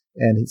atheist.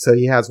 And so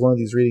he has one of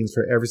these readings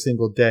for every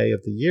single day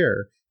of the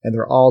year, and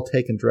they're all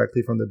taken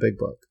directly from the big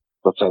book.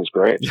 That sounds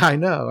great. Yeah, I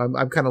know.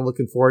 I'm kind of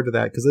looking forward to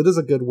that because it is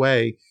a good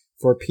way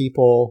for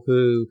people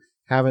who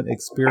haven't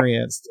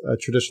experienced a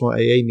traditional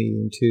AA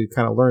meeting to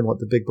kind of learn what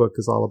the big book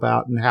is all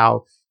about and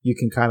how you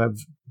can kind of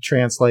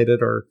translate it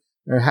or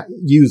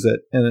use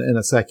it in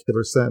a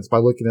secular sense by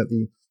looking at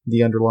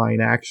the underlying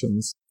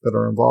actions that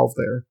are involved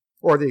there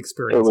or the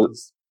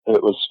experiences.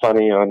 It was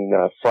funny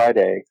on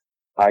Friday.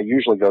 I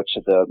usually go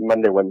to the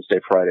Monday, Wednesday,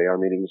 Friday. Our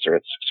meetings are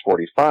at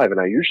 6:45, and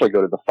I usually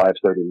go to the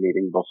 5:30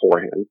 meeting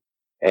beforehand.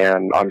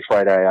 And on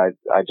Friday,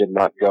 I did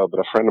not go,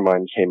 but a friend of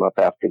mine came up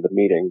after the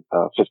meeting,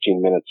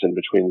 15 minutes in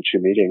between the two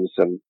meetings,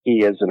 and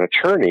he is an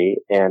attorney,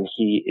 and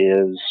he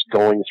is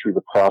going through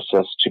the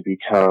process to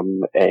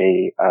become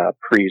a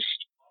priest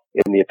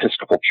in the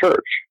Episcopal Church.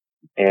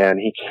 And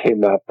he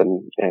came up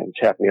and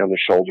tapped me on the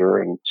shoulder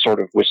and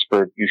sort of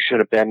whispered, "You should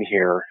have been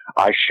here.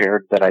 I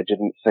shared that I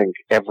didn't think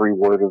every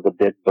word of the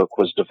big book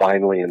was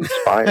divinely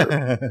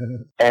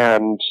inspired."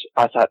 And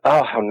I thought,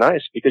 oh, how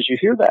nice, because you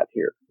hear that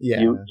here.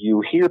 Yeah.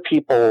 You hear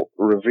people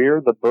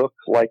revere the book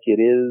like it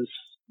is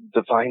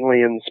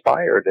divinely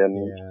inspired.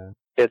 And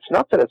it's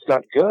not that it's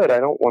not good. I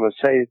don't want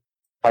to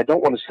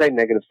say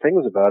negative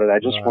things about it. I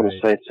just want to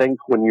say, think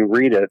when you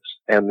read it,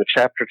 and the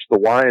chapter to the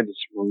wives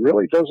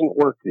really doesn't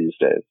work these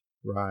days.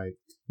 Right.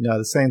 No,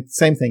 the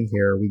same thing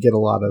here. We get a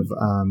lot of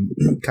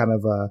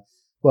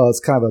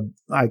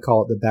I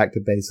call it the back to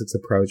basics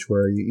approach,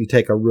 where you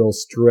take a real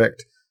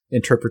strict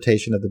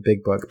interpretation of the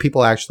big book.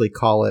 People actually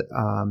call it,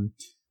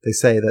 they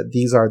say that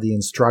these are the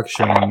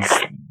instructions,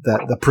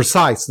 the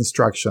precise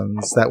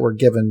instructions that were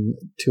given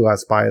to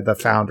us by the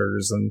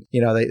founders. And,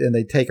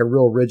 they take a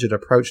real rigid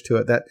approach to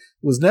it that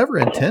was never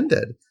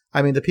intended.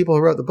 I mean, the people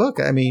who wrote the book,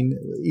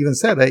 even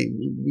said, hey,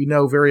 we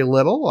know very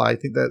little. I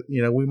think that,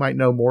 we might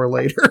know more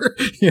later,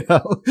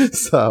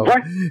 so,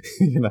 right.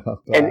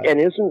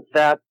 And isn't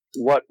that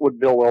what would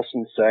Bill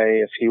Wilson say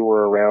if he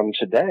were around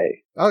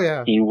today? Oh,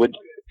 yeah. He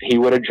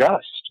would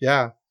adjust.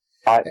 Yeah.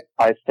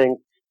 I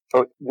think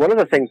one of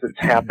the things that's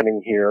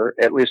happening here,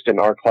 at least in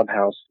our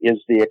clubhouse,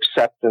 is the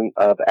acceptance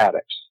of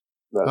addicts.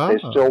 They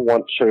still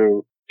want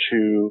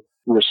to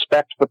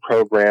respect the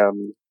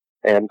program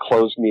and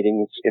close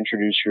meetings,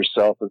 introduce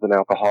yourself as an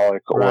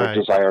alcoholic or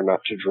desire not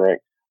to drink.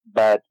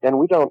 And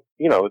we don't,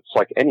 it's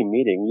like any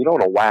meeting. You don't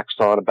want to wax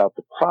on about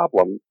the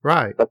problem.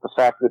 Right. But the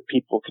fact that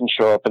people can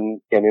show up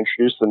and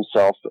introduce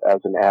themselves as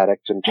an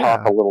addict and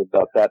talk a little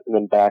about that and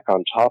then back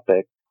on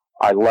topic,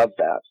 I love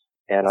that.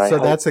 And so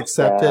that's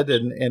accepted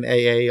in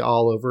AA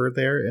all over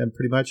there and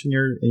pretty much in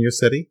your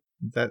city?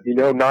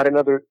 Not in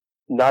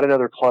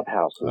other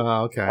clubhouses.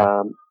 Oh, okay.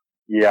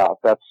 Yeah,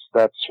 that's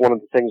one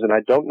of the things. And I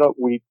don't know,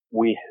 we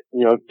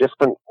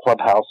different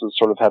clubhouses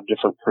sort of have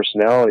different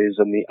personalities,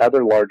 and the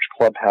other large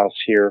clubhouse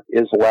here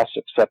is less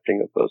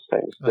accepting of those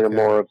things. Okay. They're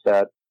more of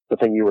that, the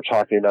thing you were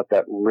talking about,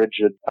 that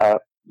rigid,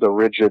 the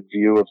rigid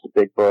view of the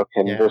big book,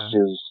 and this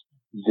is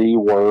the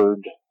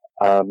word.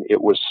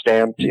 It was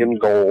stamped in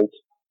gold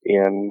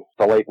in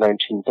the late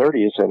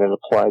 1930s, and it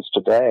applies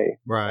today.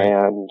 Right.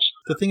 And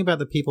the thing about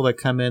the people that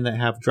come in that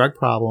have drug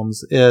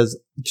problems is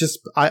just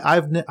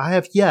I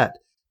have yet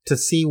to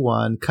see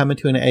one come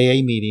into an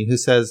AA meeting who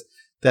says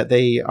that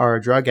they are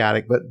a drug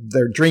addict, but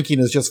their drinking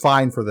is just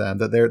fine for them.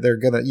 That they're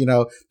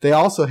gonna, they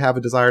also have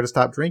a desire to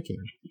stop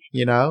drinking.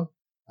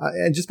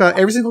 And just about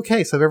every single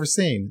case I've ever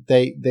seen,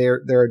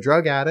 they're a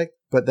drug addict,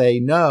 but they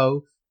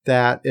know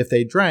that if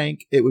they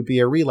drank, it would be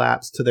a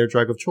relapse to their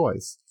drug of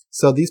choice.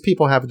 So these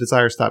people have a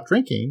desire to stop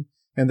drinking,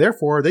 and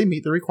therefore they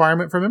meet the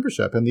requirement for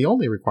membership. And the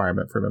only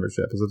requirement for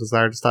membership is a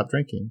desire to stop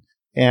drinking.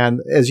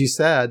 And as you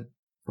said,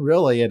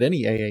 really at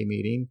any AA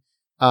meeting,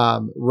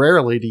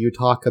 rarely do you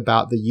talk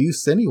about the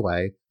use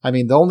anyway. I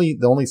mean, the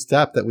only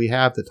step that we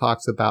have that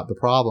talks about the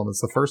problem is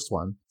the first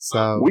one.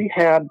 So we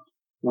had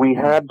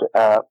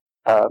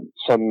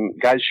some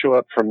guys show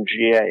up from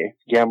GA,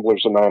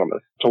 Gamblers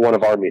Anonymous, to one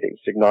of our meetings,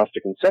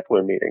 agnostic and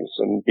secular meetings.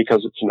 And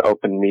because it's an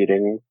open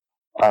meeting,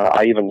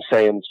 I even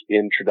say in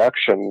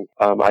introduction,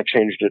 I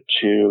changed it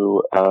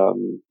to,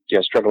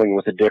 struggling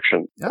with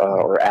addiction,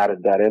 or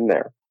added that in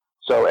there.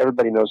 So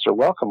everybody knows they're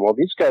welcome. Well,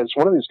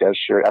 one of these guys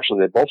shared,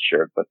 actually they both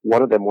shared, but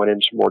one of them went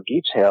into more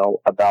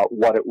detail about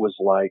what it was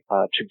like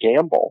to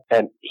gamble.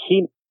 And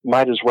he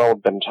might as well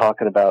have been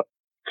talking about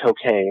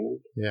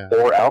cocaine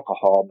or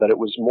alcohol, but it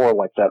was more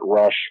like that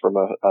rush from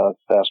a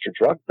faster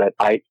drug. But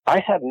I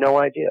had no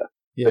idea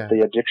that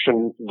the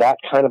addiction, that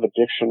kind of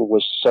addiction,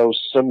 was so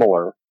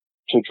similar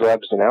to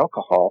drugs and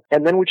alcohol.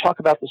 And then we talk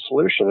about the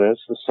solution, and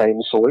it's the same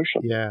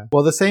solution. Yeah.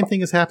 Well, the same thing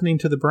is happening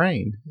to the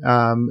brain.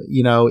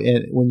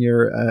 When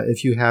you're,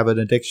 if you have an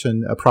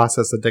addiction, a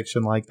process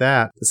addiction like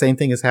that, the same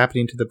thing is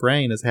happening to the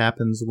brain as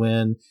happens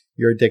when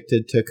you're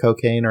addicted to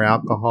cocaine or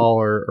alcohol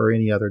or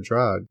any other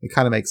drug. It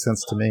kind of makes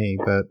sense to me,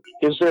 but.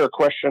 Is there a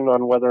question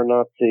on whether or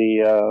not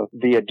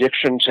the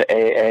addiction to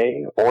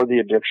AA or the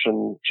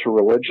addiction to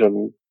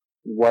religion,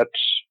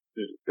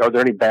 are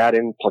there any bad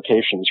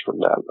implications from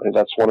that? I mean,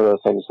 that's one of the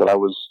things that I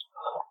was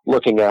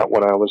looking at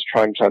when I was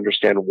trying to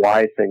understand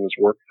why things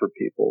work for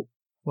people.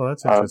 Well,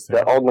 that's interesting.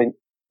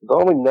 The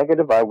only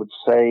negative I would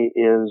say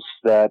is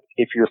that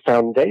if your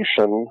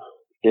foundation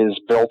is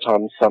built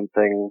on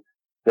something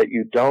that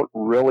you don't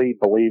really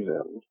believe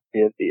in,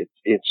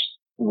 it's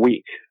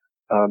weak.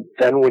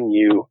 Then when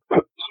you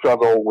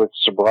struggle with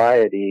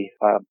sobriety,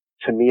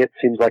 to me, it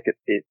seems like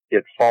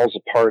it falls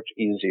apart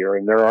easier.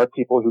 And there are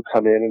people who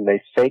come in and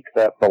they fake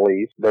that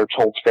belief. They're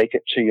told, fake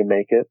it till you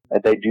make it.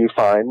 And they do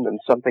fine, and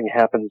something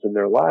happens in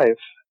their life,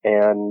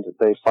 and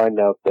they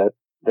find out that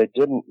they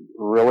didn't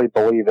really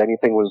believe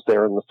anything was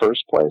there in the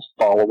first place,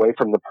 fall away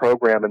from the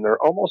program, and they're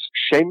almost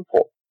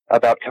shameful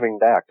about coming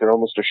back. They're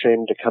almost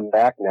ashamed to come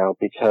back now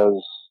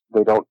because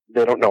they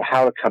don't know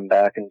how to come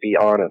back and be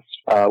honest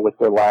with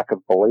their lack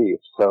of belief.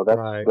 So that's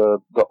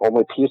the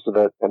only piece of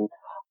it. And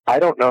I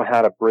don't know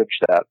how to bridge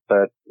that,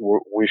 but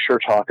we sure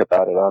talk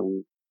about it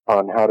on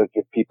how to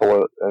give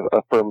people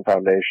a firm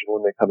foundation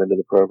when they come into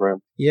the program.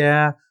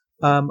 Yeah.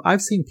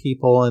 I've seen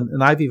people,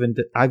 and I've even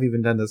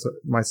done this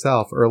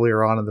myself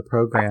earlier on in the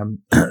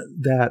program,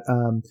 that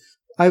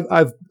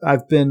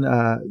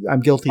I'm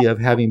guilty of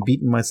having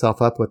beaten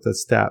myself up with the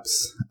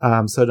steps.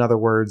 So in other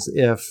words,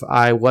 if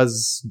I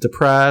was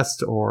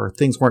depressed or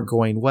things weren't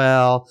going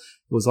well,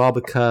 it was all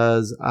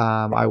because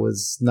I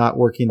was not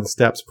working the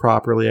steps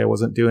properly. I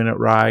wasn't doing it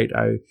right.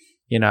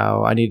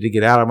 I needed to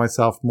get out of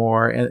myself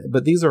more.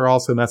 But these are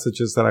also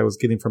messages that I was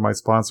getting from my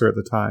sponsor at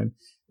the time.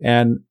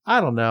 And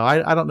I don't know.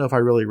 I don't know if I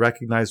really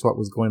recognized what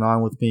was going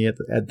on with me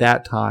at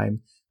that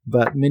time.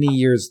 But many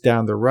years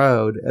down the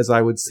road, as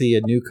I would see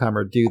a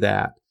newcomer do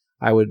that,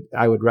 I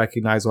would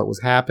recognize what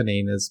was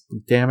happening as,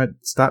 damn it,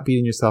 stop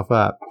beating yourself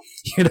up,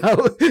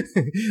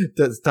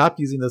 stop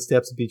using those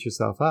steps to beat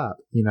yourself up,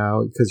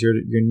 because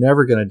you're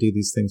never going to do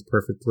these things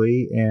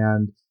perfectly.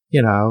 And,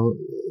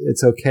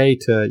 it's okay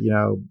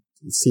to,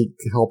 seek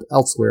help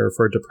elsewhere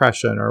for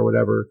depression or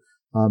whatever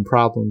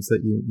problems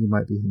that you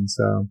might be in.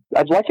 So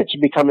I'd like it to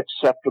become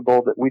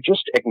acceptable that we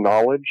just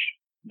acknowledge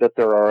that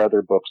there are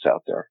other books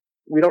out there.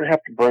 We don't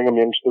have to bring them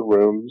into the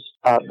rooms,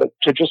 but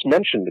to just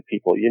mention to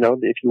people,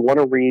 if you want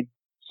to read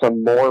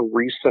some more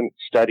recent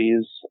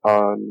studies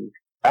on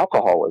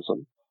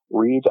alcoholism,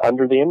 read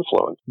Under the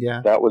Influence.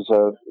 Yeah. That was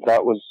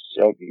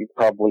you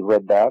probably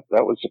read that.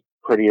 That was a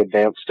pretty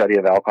advanced study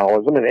of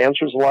alcoholism, and it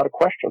answers a lot of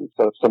questions.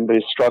 So if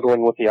somebody's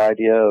struggling with the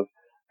idea of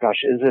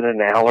gosh, is it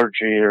an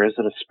allergy or is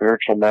it a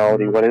spiritual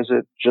malady? What is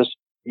it? Just,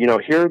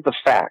 here are the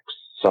facts.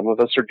 Some of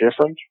us are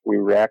different. We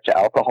react to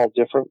alcohol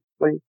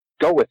differently.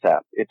 Go with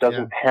that. It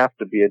doesn't have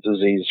to be a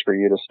disease for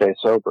you to stay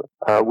sober.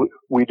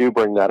 We do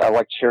bring that. I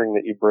like hearing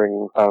that you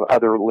bring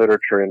other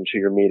literature into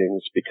your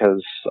meetings,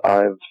 because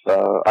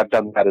I've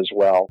done that as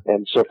well,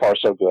 and so far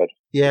so good.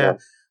 Yeah,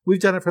 we've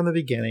done it from the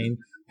beginning,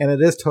 and it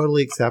is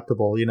totally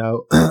acceptable.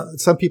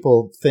 Some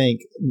people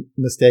think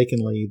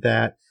mistakenly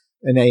that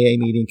an AA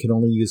meeting can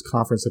only use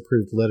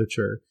conference-approved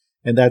literature,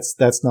 and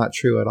that's not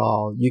true at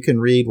all. You can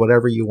read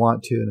whatever you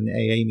want to in an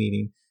AA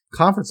meeting.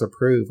 Conference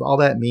approved, all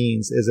that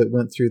means is it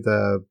went through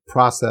the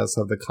process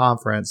of the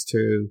conference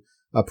to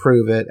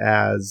approve it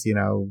as,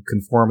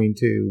 conforming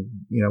to,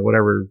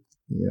 whatever,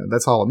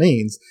 that's all it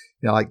means.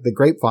 Like the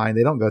Grapevine,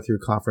 they don't go through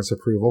conference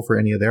approval for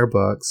any of their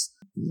books.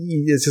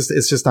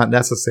 It's just not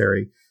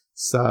necessary.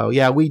 So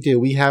yeah, we do.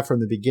 We have from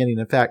the beginning.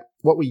 In fact,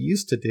 what we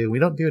used to do, we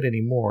don't do it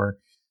anymore,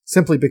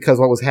 simply because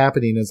what was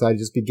happening is I'd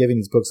just be giving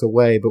these books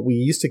away. But we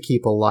used to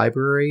keep a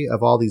library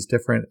of all these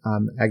different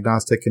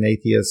agnostic and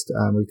atheist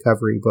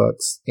recovery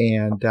books,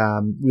 and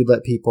we'd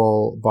let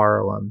people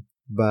borrow them.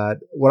 But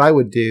what I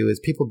would do is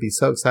people would be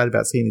so excited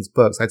about seeing these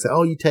books. I'd say,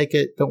 oh, you take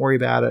it. Don't worry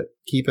about it.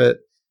 Keep it.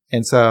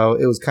 And so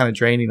it was kind of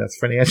draining us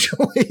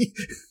financially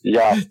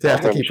to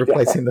have to keep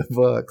replacing the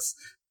books.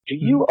 Do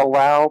you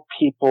allow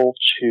people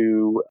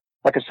to,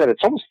 like I said,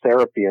 it's almost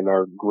therapy in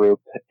our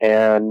group,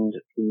 and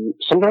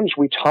sometimes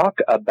we talk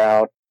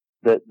about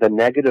the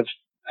negative,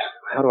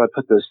 how do I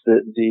put this,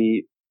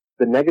 the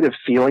negative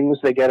feelings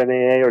they get in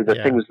AA, or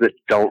the things that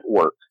don't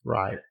work.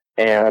 Right.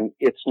 And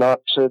it's not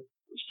to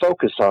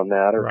focus on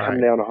that or come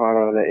down hard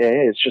on the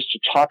AA, it's just to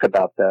talk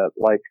about that,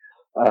 like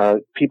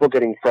people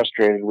getting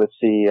frustrated with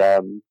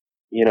the,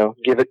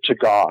 give it to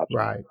God.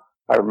 Right.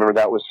 I remember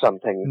that was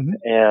something.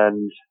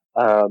 And,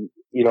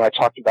 I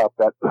talked about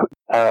that.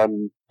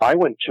 I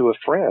went to a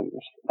friend,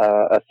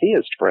 a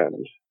theist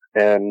friend,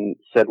 and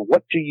said,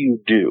 what do you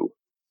do?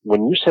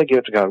 When you say give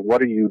it to God,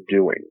 what are you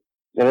doing?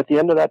 And at the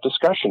end of that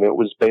discussion, it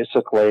was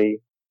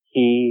basically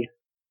he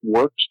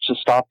worked to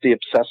stop the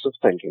obsessive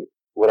thinking,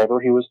 whatever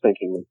he was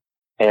thinking,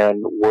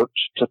 and worked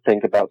to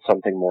think about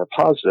something more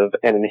positive.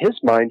 And in his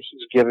mind,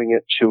 he's giving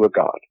it to a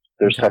God.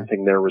 There's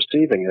something there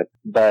receiving it.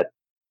 But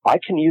I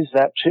can use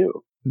that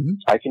too.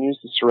 I can use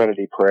the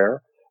Serenity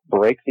Prayer,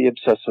 break the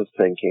obsessive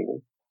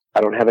thinking.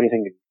 I don't have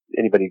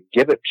anybody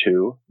give it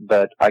to,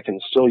 but I can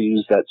still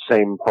use that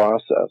same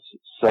process.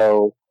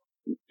 So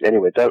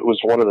anyway, that was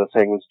one of the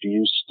things. Do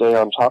you stay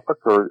on topic,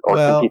 or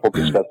can people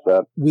discuss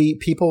that?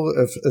 People,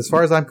 as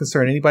far as I'm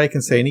concerned, anybody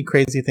can say any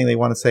crazy thing they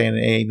want to say in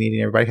an AA meeting.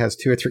 Everybody has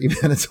 2 or 3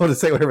 minutes to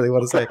say whatever they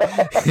want to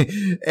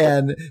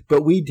say.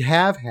 But we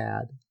have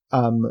had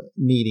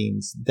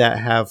meetings that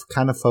have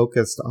kind of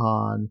focused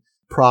on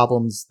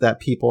problems that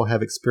people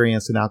have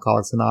experienced in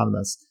Alcoholics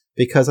Anonymous.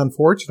 Because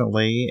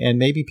unfortunately, and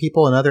maybe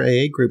people in other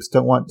AA groups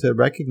don't want to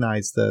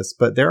recognize this,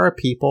 but there are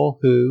people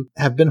who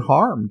have been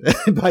harmed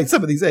by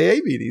some of these AA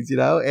meetings,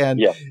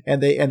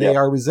 and they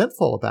are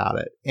resentful about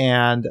it.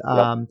 And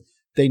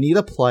they need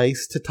a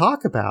place to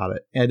talk about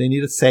it, and they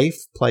need a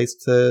safe place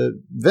to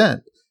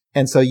vent.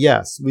 And so,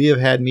 yes, we have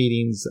had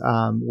meetings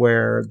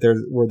where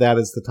that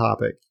is the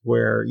topic,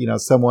 where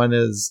someone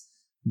is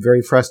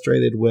very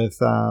frustrated with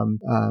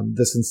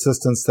this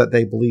insistence that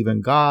they believe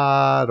in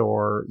God,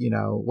 or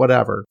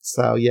whatever.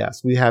 So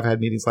yes, we have had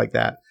meetings like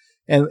that,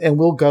 and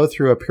we'll go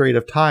through a period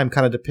of time,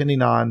 kind of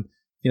depending on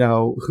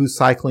who's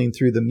cycling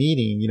through the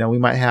meeting. We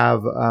might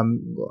have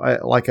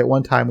like at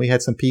one time we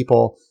had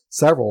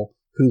several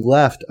who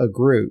left a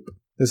group.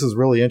 This is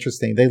really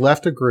interesting. They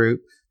left a group.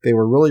 They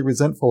were really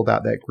resentful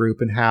about that group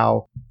and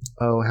how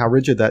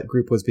rigid that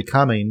group was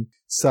becoming.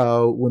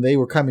 So when they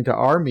were coming to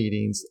our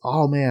meetings,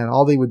 oh man,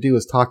 all they would do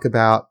is talk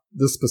about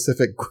this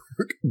specific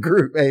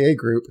group, AA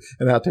group,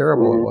 and how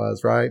terrible it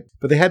was, right?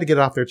 But they had to get it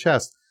off their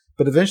chest.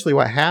 But eventually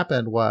what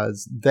happened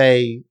was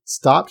they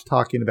stopped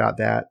talking about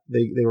that.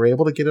 They were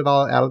able to get it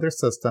all out of their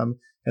system,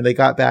 and they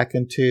got back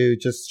into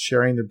just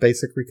sharing their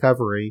basic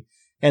recovery.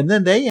 And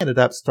then they ended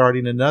up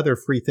starting another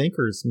Free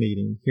Thinkers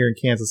meeting here in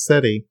Kansas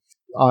City,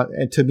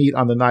 and to meet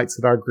on the nights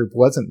that our group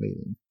wasn't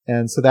meeting.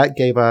 And so that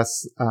gave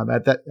us,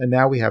 and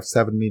now we have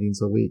 7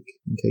 meetings a week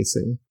in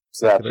KC.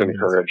 That's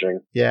encouraging.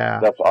 Yeah.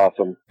 That's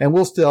awesome. And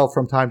we'll still,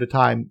 from time to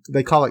time,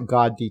 they call it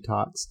God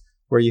detox,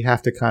 where you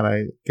have to kind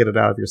of get it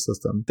out of your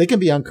system. They can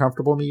be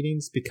uncomfortable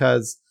meetings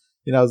because,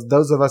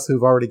 those of us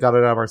who've already got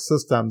it out of our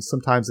system,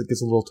 sometimes it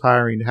gets a little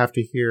tiring to have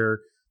to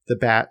hear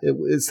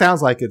it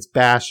sounds like it's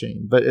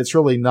bashing, but it's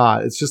really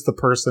not. It's just the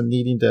person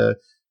needing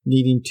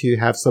to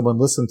have someone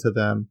listen to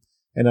them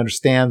and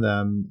understand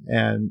them,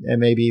 and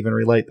maybe even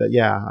relate that,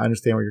 yeah, I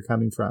understand where you're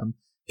coming from.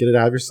 Get it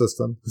out of your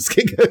system.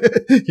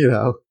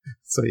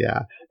 So yeah.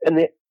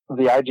 And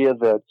the idea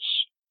that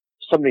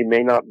somebody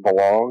may not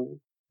belong,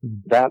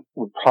 that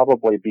would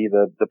probably be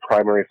the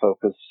primary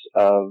focus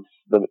of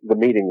the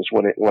meetings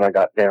when I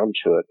got down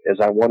to it, is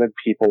I wanted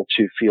people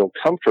to feel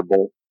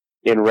comfortable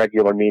in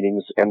regular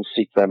meetings and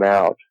seek them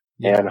out,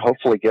 and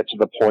hopefully get to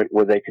the point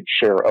where they could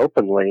share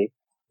openly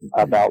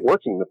about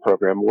working the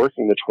program,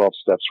 working the 12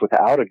 steps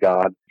without a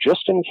God,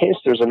 just in case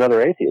there's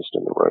another atheist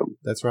in the room.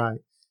 That's right.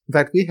 In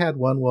fact, we had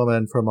one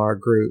woman from our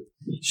group.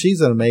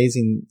 She's an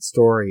amazing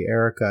story,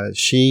 Erica.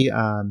 She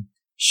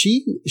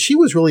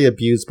was really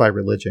abused by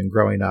religion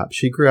growing up.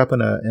 She grew up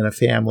in a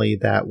family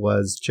that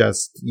was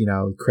just,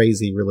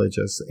 crazy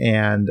religious.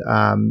 And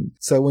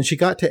so when she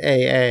got to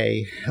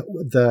AA,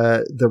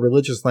 the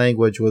religious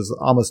language was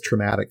almost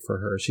traumatic for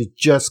her. She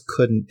just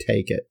couldn't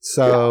take it.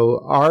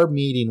 So our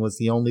meeting was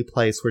the only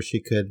place where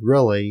she could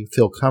really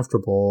feel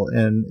comfortable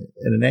in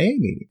an AA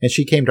meeting. And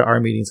she came to our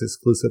meetings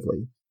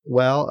exclusively.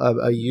 Well,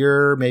 a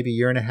year, maybe a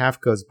year and a half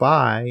goes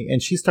by,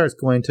 and she starts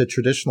going to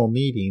traditional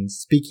meetings,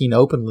 speaking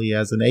openly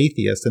as an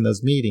atheist in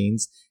those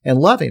meetings, and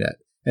loving it,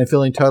 and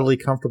feeling totally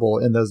comfortable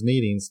in those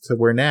meetings, to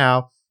where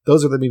now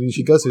those are the meetings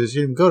she goes to. She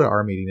didn't go to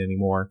our meeting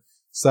anymore.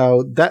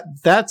 So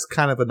that's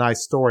kind of a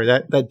nice story.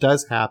 That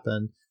does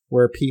happen,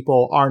 where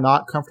people are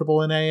not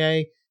comfortable in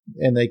AA,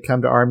 and they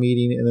come to our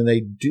meeting, and then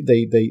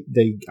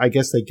they I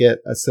guess they get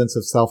a sense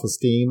of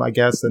self-esteem, I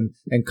guess,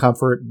 and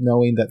comfort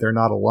knowing that they're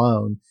not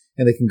alone.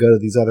 And they can go to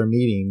these other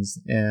meetings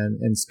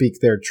and speak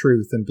their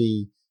truth and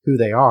be who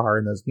they are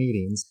in those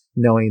meetings,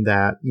 knowing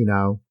that,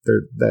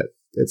 that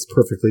it's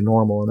perfectly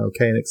normal and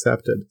okay and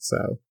accepted.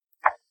 So,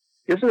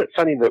 isn't it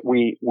funny that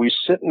we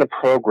sit in a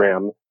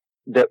program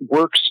that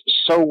works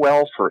so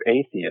well for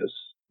atheists,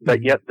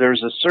 but yet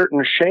there's a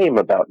certain shame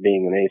about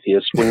being an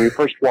atheist when you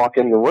first walk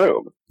in the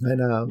room? I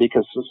know.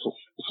 Because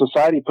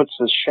society puts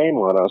this shame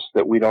on us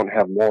that we don't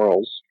have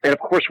morals. And of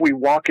course, we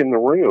walk in the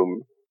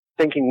room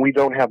thinking we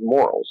don't have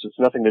morals. It's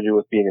nothing to do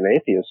with being an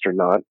atheist or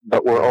not,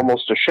 but we're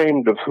almost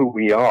ashamed of who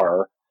we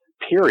are,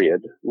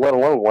 period, let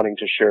alone wanting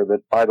to share that,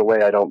 by the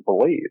way, I don't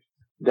believe.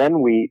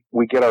 Then we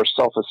get our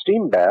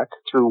self-esteem back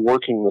through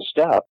working the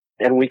step,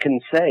 and we can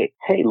say,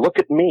 hey, look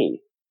at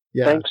me.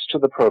 Yeah. Thanks to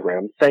the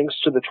program, thanks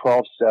to the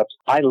 12 steps,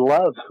 I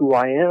love who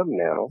I am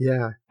now.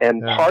 Yeah.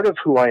 And part of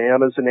who I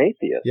am is an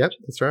atheist. Yep,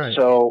 that's right.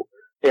 So,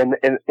 and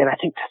I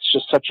think that's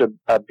just such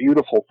a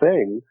beautiful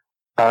thing.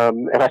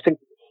 And I think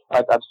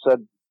I've said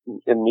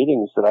in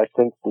meetings that I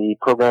think the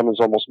program is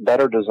almost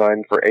better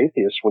designed for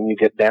atheists when you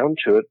get down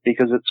to it,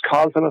 because it's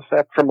cause and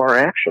effect from our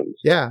actions.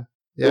 Yeah.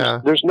 Yeah.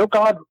 There's no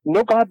God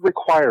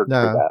required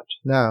for that.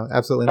 No,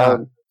 absolutely not.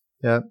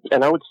 Yeah.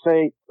 And I would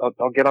say,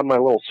 I'll get on my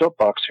little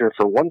soapbox here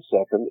for 1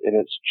 second, and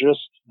it's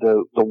just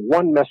the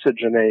one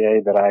message in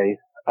AA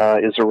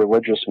that is a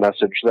religious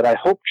message that I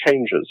hope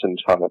changes in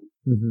time.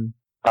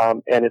 Mm-hmm.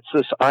 And it's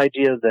this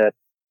idea that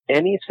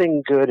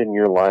anything good in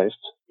your life,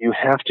 you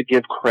have to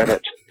give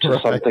credit to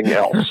something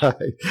else. Right.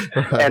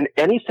 And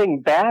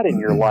anything bad in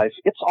your life,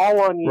 it's all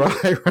on you.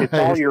 Right. It's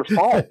all your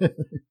fault.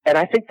 And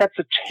I think that's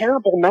a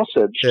terrible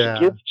message to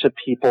give to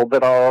people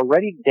that are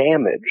already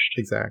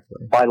damaged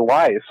by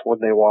life when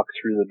they walk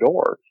through the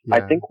door. Yeah.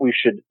 I think we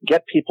should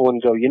get people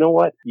and go, you know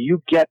what?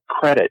 You get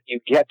credit. You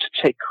get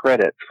to take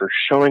credit for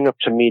showing up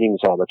to meetings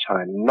all the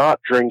time,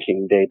 not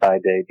drinking day by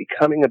day,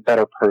 becoming a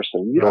better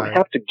person. You don't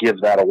have to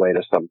give that away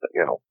to something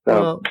else.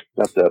 So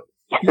that's it.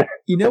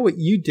 You know what?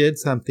 You did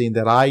something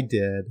that I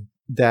did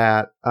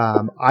that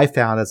I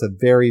found as a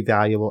very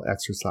valuable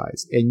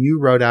exercise. And you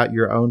wrote out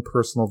your own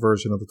personal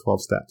version of the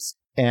 12 steps.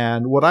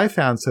 And what I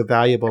found so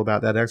valuable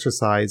about that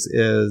exercise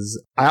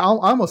is I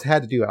almost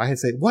had to do it. I had to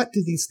say, what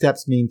do these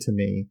steps mean to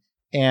me?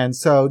 And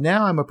so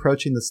now I'm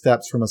approaching the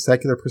steps from a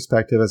secular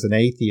perspective as an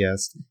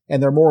atheist,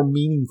 and they're more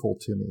meaningful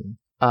to me.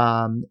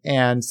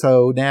 And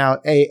so now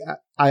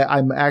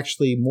I'm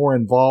actually more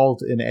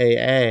involved in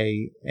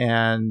AA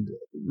and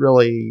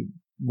really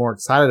more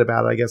excited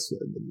about it, I guess,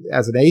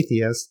 as an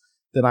atheist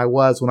than I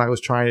was when I was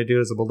trying to do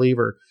it as a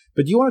believer.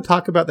 But do you want to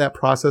talk about that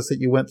process that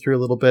you went through a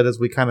little bit as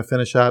we kind of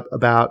finish up,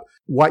 about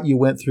what you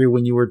went through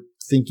when you were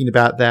thinking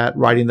about that,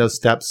 writing those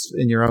steps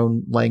in your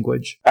own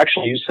language?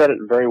 Actually, you said it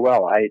very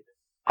well.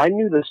 I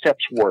knew the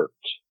steps worked.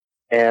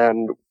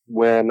 And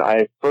when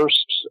I first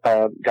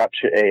got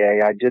to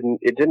AA,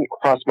 it didn't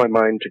cross my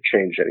mind to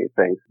change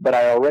anything, but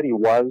I already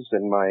was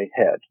in my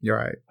head. You're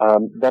right.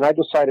 Then I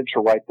decided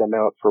to write them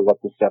out for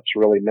what the steps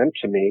really meant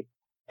to me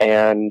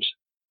and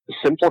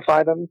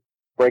simplify them,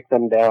 break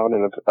them down,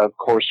 and of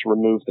course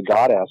remove the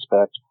God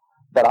aspect.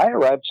 But I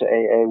arrived to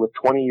AA with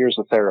 20 years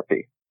of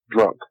therapy,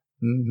 drunk.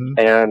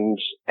 Mm-hmm.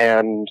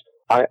 And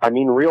I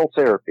mean real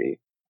therapy.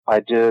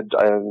 I did,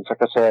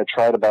 like I said, I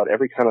tried about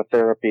every kind of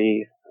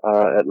therapy,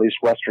 at least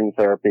Western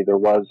therapy there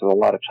was, and a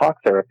lot of talk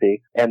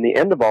therapy. And the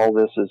end of all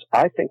this is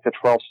I think the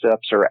 12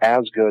 steps are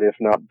as good, if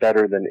not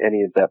better, than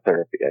any of that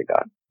therapy I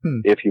got,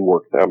 if you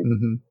work them.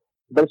 Mm-hmm.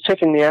 But it's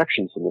taking the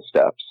actions in the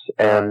steps.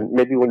 And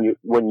maybe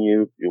when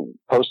you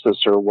post this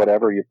or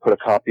whatever, you put a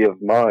copy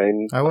of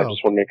mine. I will. I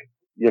just want to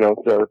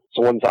the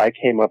ones I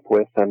came up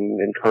with and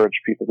encourage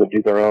people to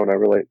do their own. I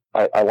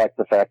like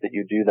the fact that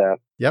you do that.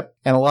 Yep.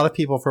 And a lot of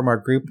people from our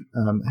group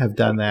have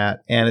done that.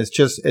 And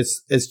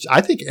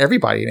I think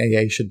everybody in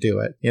AA should do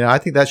it. I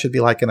think that should be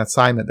like an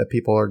assignment that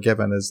people are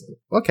given is,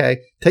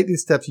 okay, take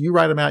these steps. You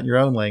write them out in your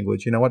own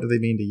language. What do they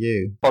mean to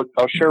you?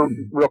 I'll share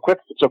real quick,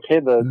 if it's okay,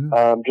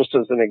 just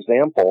as an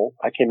example,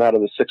 I came out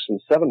of the 6 and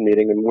 7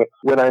 meeting, and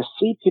when I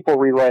see people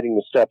rewriting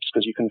the steps,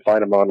 because you can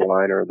find them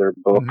online or their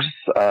books,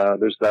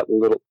 there's that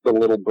little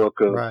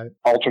book of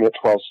alternate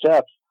 12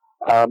 steps,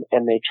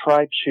 and they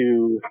try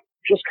to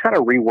just kind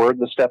of reword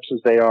the steps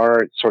as they are.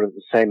 It's sort of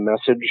the same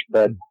message,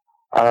 but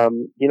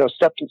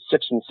step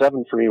 6 and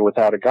 7 for me,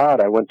 without a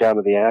God, I went down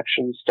to the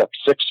action. Step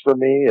 6 for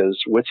me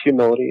is with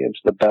humility and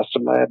to the best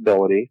of my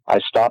ability. I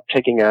stopped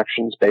taking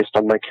actions based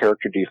on my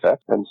character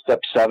defect. And step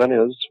 7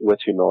 is with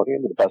humility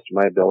and to the best of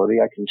my ability.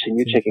 I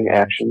continue taking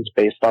actions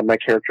based on my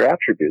character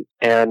attributes.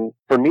 And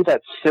for me,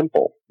 that's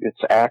simple.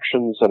 It's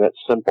actions and it's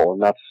simple.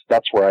 And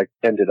that's where I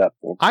ended up.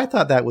 I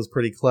thought that was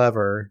pretty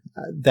clever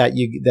that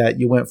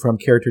you went from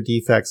character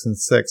defects in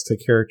 6 to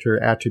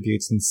character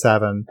attributes in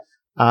 7.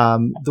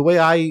 When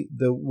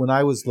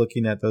I was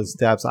looking at those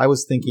steps, I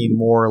was thinking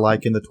more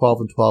like in the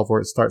 12 and 12 where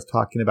it starts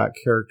talking about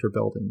character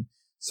building.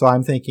 So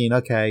I'm thinking,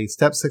 okay,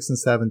 step 6 and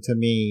 7 to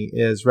me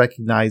is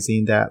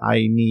recognizing that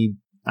I need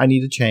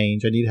to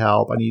change. I need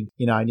help. I need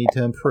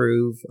to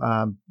improve,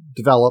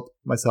 develop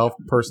myself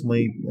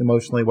personally,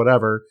 emotionally,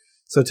 whatever.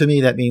 So to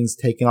me, that means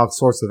taking all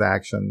sorts of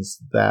actions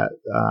that,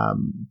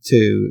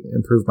 to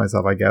improve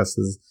myself, I guess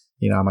is,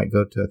 I might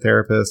go to a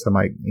therapist. I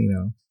might,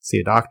 see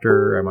a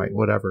doctor. I might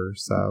whatever.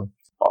 So.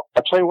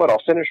 I'll tell you what,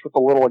 I'll finish with a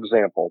little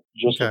example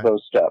of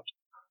those steps.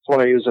 It's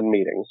what I use in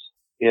meetings.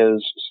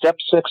 Is step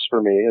 6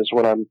 for me is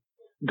when I'm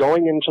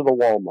going into the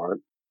Walmart,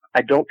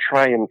 I don't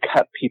try and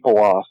cut people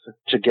off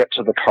to get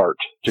to the cart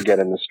to get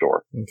in the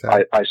store.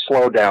 Okay. I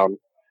slow down,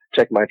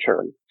 take my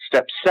turn.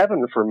 Step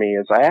 7 for me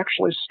is I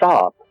actually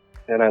stop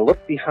and I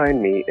look behind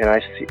me and I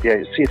see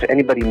if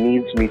anybody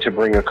needs me to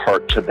bring a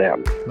cart to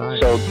them. Nice.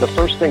 So the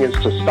first thing is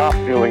to stop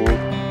doing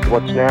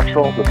what's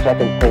natural. The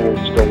second thing is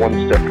to go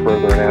one step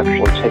further and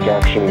actually take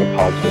action in a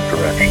positive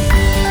direction.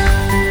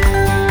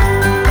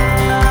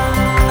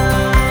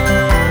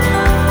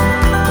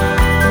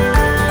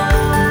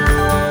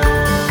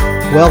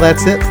 Well,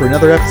 that's it for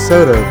another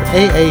episode of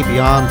AA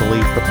Beyond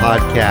Belief, the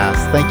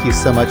podcast. Thank you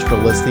so much for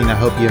listening. I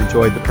hope you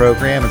enjoyed the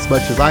program as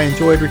much as I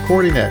enjoyed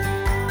recording it.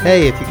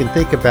 Hey, if you can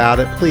think about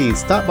it, please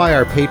stop by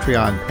our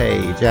Patreon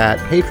page at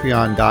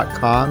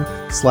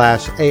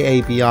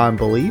patreon.com/AA Beyond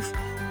Belief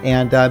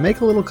and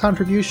make a little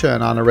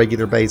contribution on a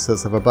regular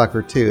basis of $1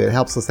 or $2. It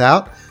helps us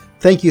out.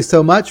 Thank you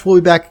so much. We'll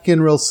be back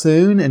again real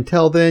soon.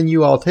 Until then,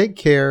 you all take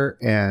care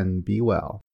and be well.